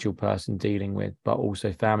individual person dealing with, but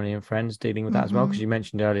also family and friends dealing with that as well. Because you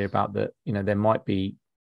mentioned earlier about that, there might be,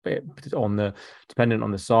 dependent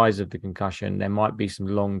on the size of the concussion, there might be some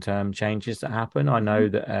long-term changes that happen. I know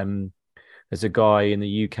that there's a guy in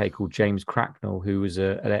the UK called James Cracknell, who was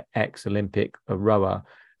an ex-Olympic rower,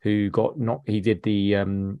 who got knocked. He did the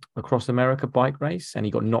Across America bike race, and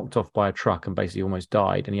he got knocked off by a truck and basically almost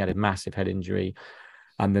died, and he had a massive head injury.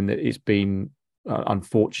 And then it's been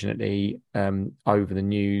unfortunately over the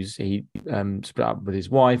news, he split up with his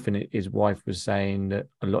wife, and his wife was saying that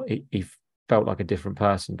he felt like a different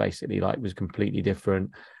person, basically, like was completely different,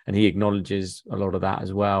 and he acknowledges a lot of that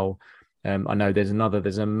as well. I know there's an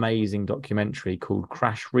amazing documentary called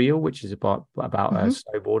Crash Reel, which is about a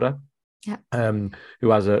snowboarder,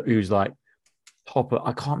 who's like top of,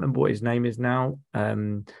 I can't remember what his name is now,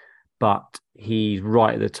 but he's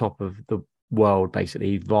right at the top of the world,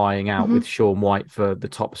 basically vying out with Shaun White for the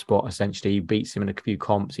top spot. Essentially, he beats him in a few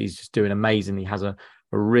comps. He's just doing amazing. He has a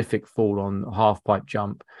horrific fall on half pipe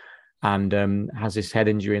jump, and has this head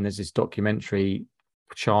injury. And there's this documentary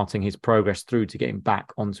charting his progress through to getting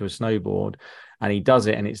back onto a snowboard, and he does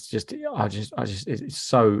it, and it's just it's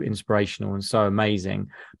so inspirational and so amazing.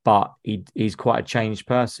 But he's quite a changed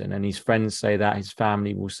person, and his friends say that, his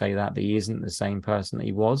family will say that he isn't the same person that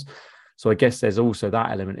he was. So I guess there's also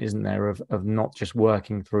that element, isn't there, of not just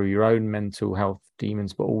working through your own mental health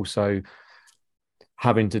demons, but also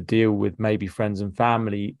having to deal with maybe friends and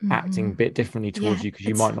family acting a bit differently towards you, because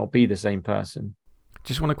you might not be the same person.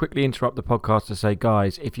 Just want to quickly interrupt the podcast to say,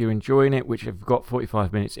 guys, if you're enjoying it, which you've got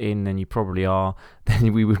 45 minutes in, then you probably are,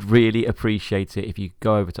 then we would really appreciate it if you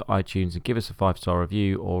go over to iTunes and give us a 5-star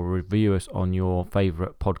review or review us on your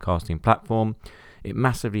favourite podcasting platform. It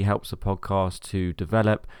massively helps the podcast to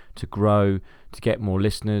develop, to grow, to get more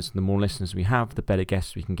listeners. The more listeners we have, the better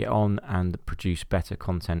guests we can get on and produce better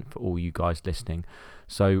content for all you guys listening.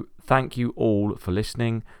 So thank you all for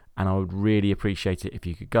listening, and I would really appreciate it if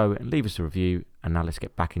you could go and leave us a review. And now let's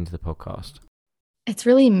get back into the podcast. It's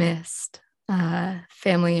really missed,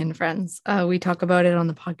 family and friends. We talk about it on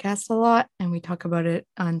the podcast a lot, and we talk about it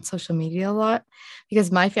on social media a lot,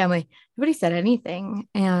 because my family, nobody said anything.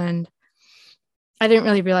 And I didn't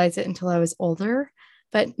really realize it until I was older,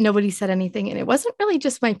 but nobody said anything. And it wasn't really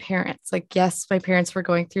just my parents. Like, yes, my parents were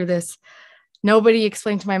going through this. Nobody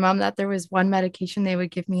explained to my mom that there was one medication they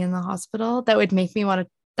would give me in the hospital that would make me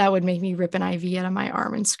rip an IV out of my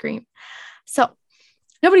arm and scream. So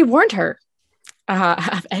nobody warned her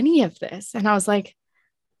of any of this. And I was like,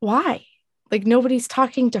 why? Like, nobody's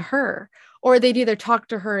talking to her. Or they'd either talk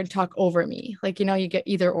to her and talk over me. Like, you get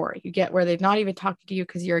either or. You get where they're not even talking to you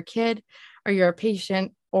because you're a kid or you're a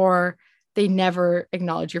patient, or they never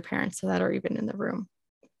acknowledge your parents that are even in the room.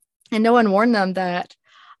 And no one warned them that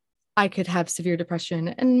I could have severe depression.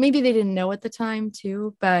 And maybe they didn't know at the time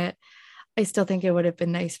too, but I still think it would have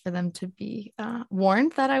been nice for them to be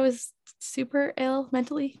warned that I was super ill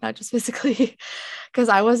mentally, not just physically, because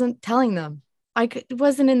I wasn't telling them.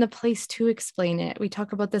 Wasn't in the place to explain it. We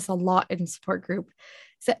talk about this a lot in support group.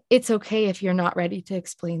 So it's okay if you're not ready to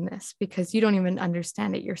explain this, because you don't even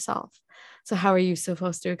understand it yourself. So how are you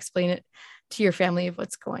supposed to explain it to your family of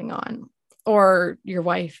what's going on, or your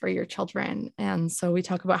wife or your children? And so we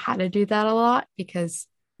talk about how to do that a lot, because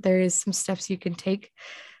there is some steps you can take.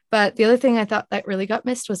 But the other thing I thought that really got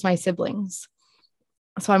missed was my siblings.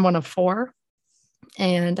 So I'm one of 4,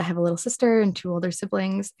 and I have a little sister and 2 older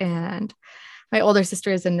siblings, and my older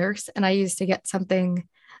sister is a nurse, and I used to get something,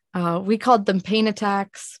 we called them pain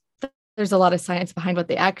attacks. There's a lot of science behind what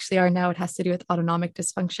they actually are now. It has to do with autonomic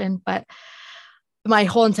dysfunction, but my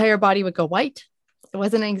whole entire body would go white. It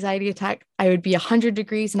wasn't an anxiety attack. I would be 100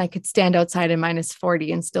 degrees and I could stand outside in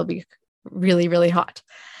 -40 and still be really, really hot.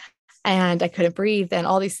 And I couldn't breathe, and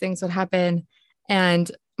all these things would happen. And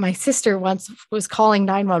my sister once was calling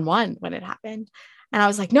 911 when it happened. And I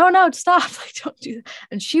was like, no, stop. Like, don't do that.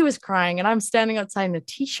 And she was crying, and I'm standing outside in a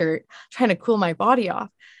t-shirt trying to cool my body off.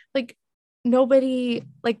 Like, nobody,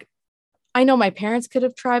 like, I know my parents could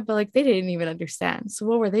have tried, but like, they didn't even understand. So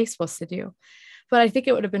what were they supposed to do? But I think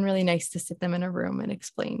it would have been really nice to sit them in a room and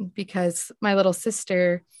explain, because my little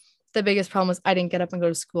sister, the biggest problem was I didn't get up and go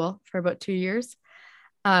to school for about 2 years.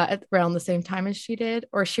 At around the same time as she did,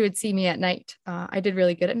 or she would see me at night. I did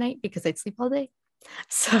really good at night because I'd sleep all day.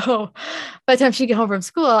 So by the time she'd get home from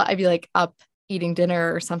school, I'd be like up eating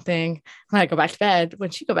dinner or something, and I'd go back to bed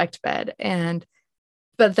when she'd go back to bed.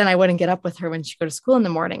 But then I wouldn't get up with her when she'd go to school in the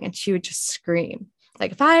morning, and she would just scream.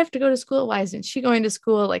 Like, if I have to go to school, why isn't she going to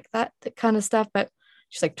school? Like that kind of stuff. But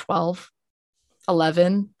she's like 12,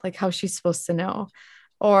 11, like how's she supposed to know?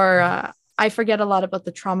 Or I forget a lot about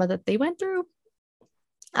the trauma that they went through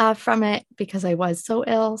from it, because I was so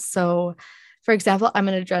ill. So for example, I'm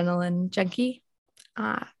an adrenaline junkie,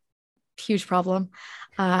 huge problem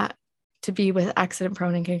to be with accident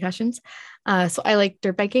prone and concussions. So I like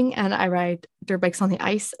dirt biking, and I ride dirt bikes on the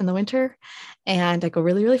ice in the winter, and I go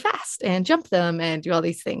really, really fast and jump them and do all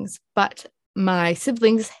these things. But my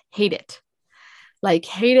siblings hate it. Like,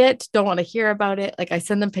 hate it, don't want to hear about it. Like, I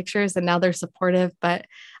send them pictures and now they're supportive. But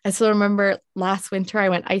I still remember last winter, I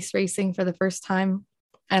went ice racing for the first time.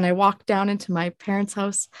 And I walked down into my parents'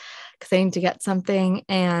 house because I needed to get something.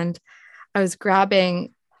 And I was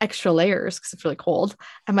grabbing extra layers because it's really cold.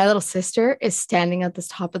 And my little sister is standing at the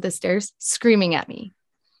top of the stairs screaming at me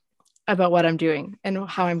about what I'm doing and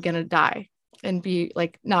how I'm going to die and be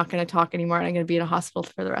like, not going to talk anymore. And I'm going to be in a hospital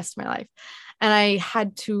for the rest of my life. And I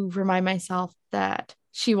had to remind myself, that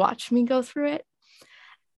she watched me go through it.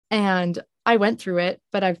 And I went through it,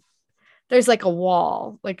 but there's like a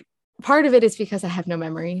wall. Like part of it is because I have no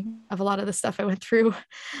memory of a lot of the stuff I went through.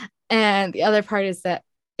 And the other part is that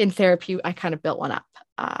in therapy, I kind of built one up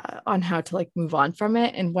on how to like move on from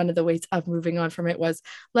it. And one of the ways of moving on from it was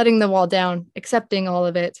letting the wall down, accepting all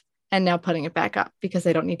of it, and now putting it back up because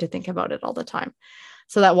I don't need to think about it all the time.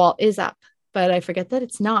 So that wall is up, but I forget that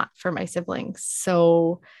it's not for my siblings.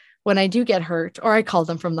 So when I do get hurt, or I call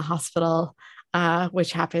them from the hospital,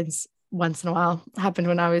 which happens once in a while, happened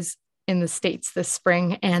when I was in the States this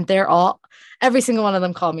spring, and every single one of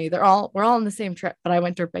them call me. We're all on the same trip, but I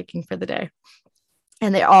went dirt biking for the day,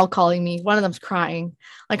 and they're all calling me. One of them's crying,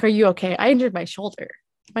 like, "Are you okay?" I injured my shoulder.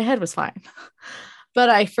 My head was fine, but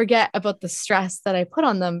I forget about the stress that I put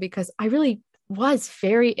on them because I really was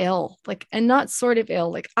very ill, like, and not sort of ill.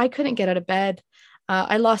 Like I couldn't get out of bed.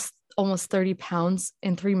 I lost almost 30 pounds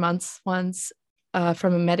in 3 months once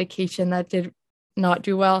from a medication that did not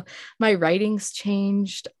do well. My writings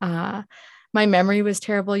changed. My memory was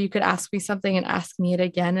terrible. You could ask me something and ask me it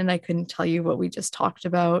again, and I couldn't tell you what we just talked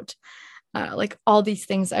about. Like all these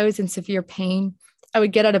things. I was in severe pain. I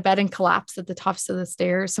would get out of bed and collapse at the tops of the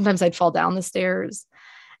stairs. Sometimes I'd fall down the stairs,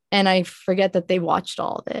 and I forget that they watched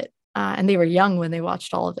all of it. And they were young when they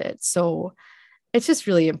watched all of it. So it's just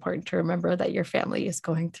really important to remember that your family is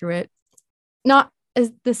going through it. Not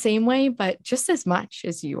as the same way, but just as much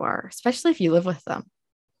as you are, especially if you live with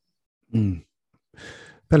them.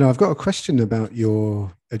 Bella, I've got a question about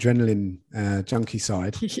your adrenaline junkie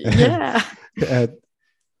side. Yeah.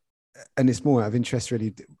 And it's more out of interest,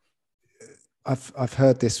 really. I've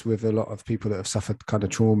heard this with a lot of people that have suffered kind of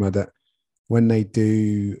trauma, that when they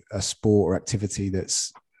do a sport or activity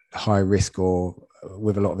that's high risk or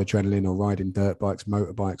with a lot of adrenaline, or riding dirt bikes,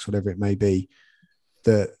 motorbikes, whatever it may be,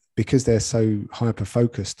 that because they're so hyper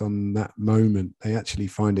focused on that moment, they actually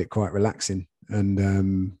find it quite relaxing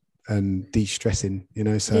and de-stressing,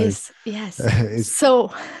 so yes.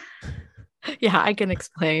 So yeah, I can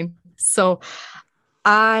explain. So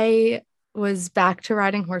I was back to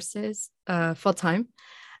riding horses full time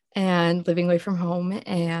and living away from home,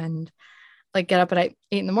 and like get up at 8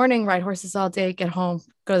 in the morning, ride horses all day, get home,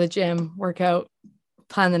 go to the gym, work out,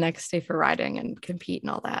 plan the next day for riding and compete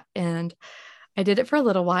and all that. And I did it for a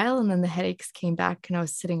little while, and then the headaches came back and I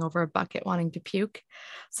was sitting over a bucket wanting to puke.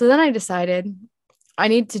 So then I decided I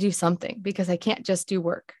need to do something because I can't just do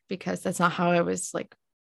work, because that's not how it's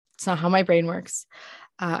not how my brain works.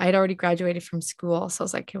 I'd already graduated from school. So I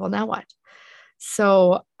was like, okay, well, now what?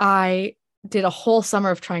 So I did a whole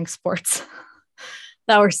summer of trying sports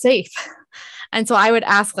that were safe. And so I would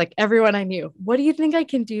ask like everyone I knew, what do you think I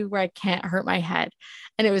can do where I can't hurt my head?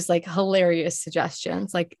 And it was like hilarious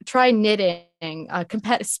suggestions, like try knitting,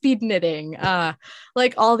 speed knitting,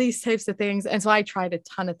 like all these types of things. And so I tried a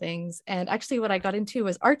ton of things. And actually what I got into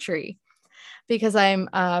was archery, because I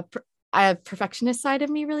have perfectionist side of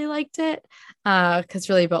me really liked it, because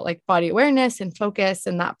really about like body awareness and focus.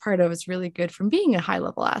 And that part of it was really good from being a high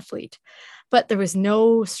level athlete, but there was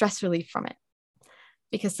no stress relief from it,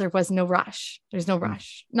 because there was no rush. There's no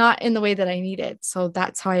rush, not in the way that I needed. So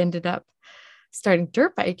that's how I ended up starting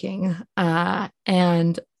dirt biking.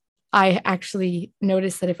 And I actually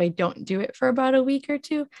noticed that if I don't do it for about a week or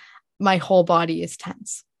two, my whole body is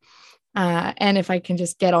tense. And if I can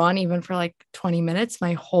just get on even for like 20 minutes,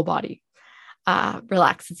 my whole body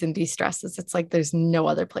relaxes and de-stresses. It's like there's no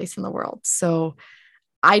other place in the world. So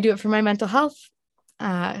I do it for my mental health.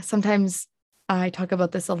 Sometimes I talk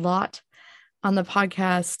about this a lot on the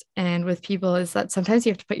podcast and with people, is that sometimes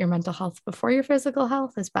you have to put your mental health before your physical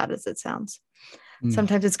health, as bad as it sounds.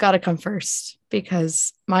 Sometimes it's got to come first,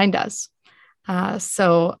 because mine does.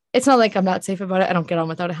 So it's not like I'm not safe about it. I don't get on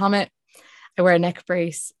without a helmet. I wear a neck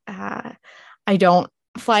brace. I don't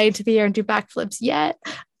fly into the air and do backflips yet,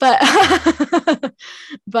 but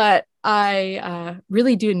but I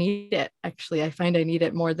really do need it. Actually, I find I need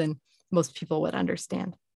it more than most people would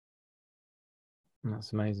understand.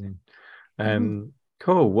 That's amazing.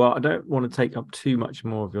 Cool. Well, I don't want to take up too much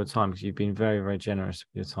more of your time, because you've been very, very generous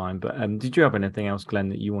with your time. But did you have anything else, Glenn,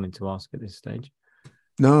 that you wanted to ask at this stage?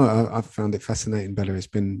 No, I've found it fascinating, Bella. It's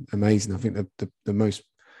been amazing. I think the most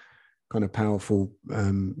kind of powerful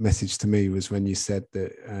message to me was when you said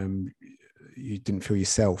that you didn't feel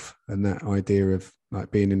yourself, and that idea of like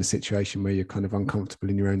being in a situation where you're kind of uncomfortable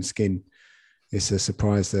in your own skin. It's a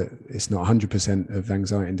surprise that it's not 100% of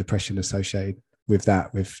anxiety and depression associated with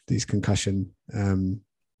these concussion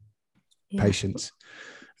patients.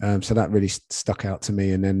 So that really stuck out to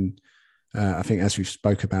me. And then I think as we've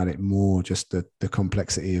spoke about it more, just the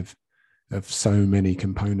complexity of so many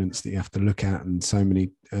components that you have to look at, and so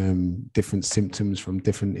many different symptoms from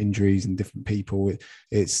different injuries and different people.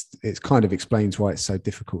 It's kind of explains why it's so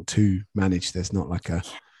difficult to manage. There's not like a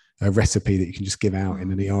recipe that you can just give out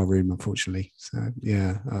in an ER room, unfortunately. So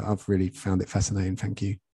yeah, I've really found it fascinating. Thank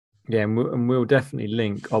you. Yeah, and we'll definitely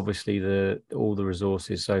link, obviously, all the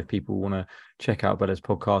resources. So if people want to check out Bella's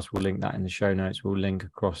podcast, we'll link that in the show notes. We'll link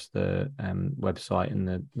across the website and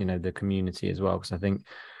the community as well, because I think,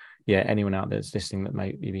 yeah, anyone out there that's listening that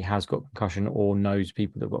maybe has got concussion or knows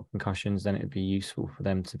people that have got concussions, then it'd be useful for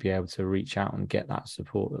them to be able to reach out and get that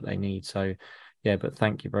support that they need. So yeah, but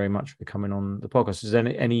thank you very much for coming on the podcast. Is there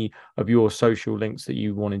any of your social links that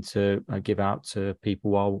you wanted to give out to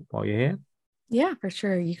people while you're here? Yeah, for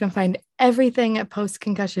sure. You can find everything at Post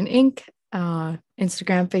Concussion Inc.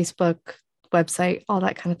 Instagram, Facebook, website, all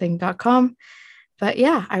that kind of thing.com. But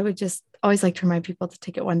yeah, I would just always like to remind people to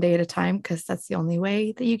take it one day at a time, because that's the only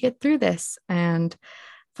way that you get through this, and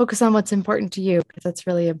focus on what's important to you, because that's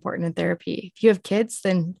really important in therapy. If you have kids,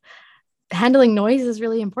 then handling noise is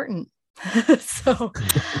really important. So,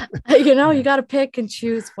 you got to pick and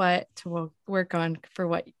choose what to work on for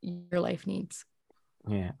what your life needs.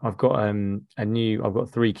 Yeah, I've got I've got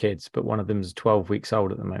 3 kids, but one of them is 12 weeks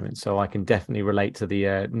old at the moment, so I can definitely relate to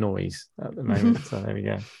the noise at the moment. So there we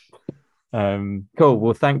go. Cool.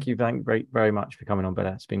 Well, thank you very much for coming on,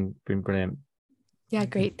 Bella. It's been brilliant. Yeah,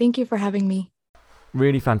 great. Thank you for having me.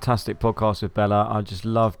 Really fantastic podcast with Bella. I just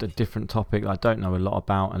loved a different topic I don't know a lot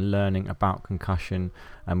about, and learning about concussion.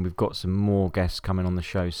 And we've got some more guests coming on the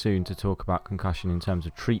show soon to talk about concussion in terms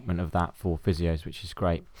of treatment of that for physios, which is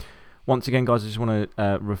great. Once again, guys, I just want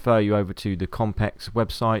to refer you over to the Compex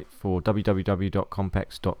website for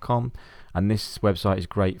www.compex.com. And this website is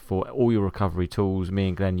great for all your recovery tools. Me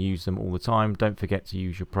and Glenn use them all the time. Don't forget to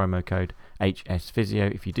use your promo code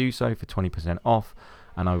HSPhysio if you do so for 20% off.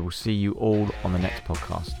 And I will see you all on the next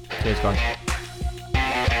podcast. Cheers, guys.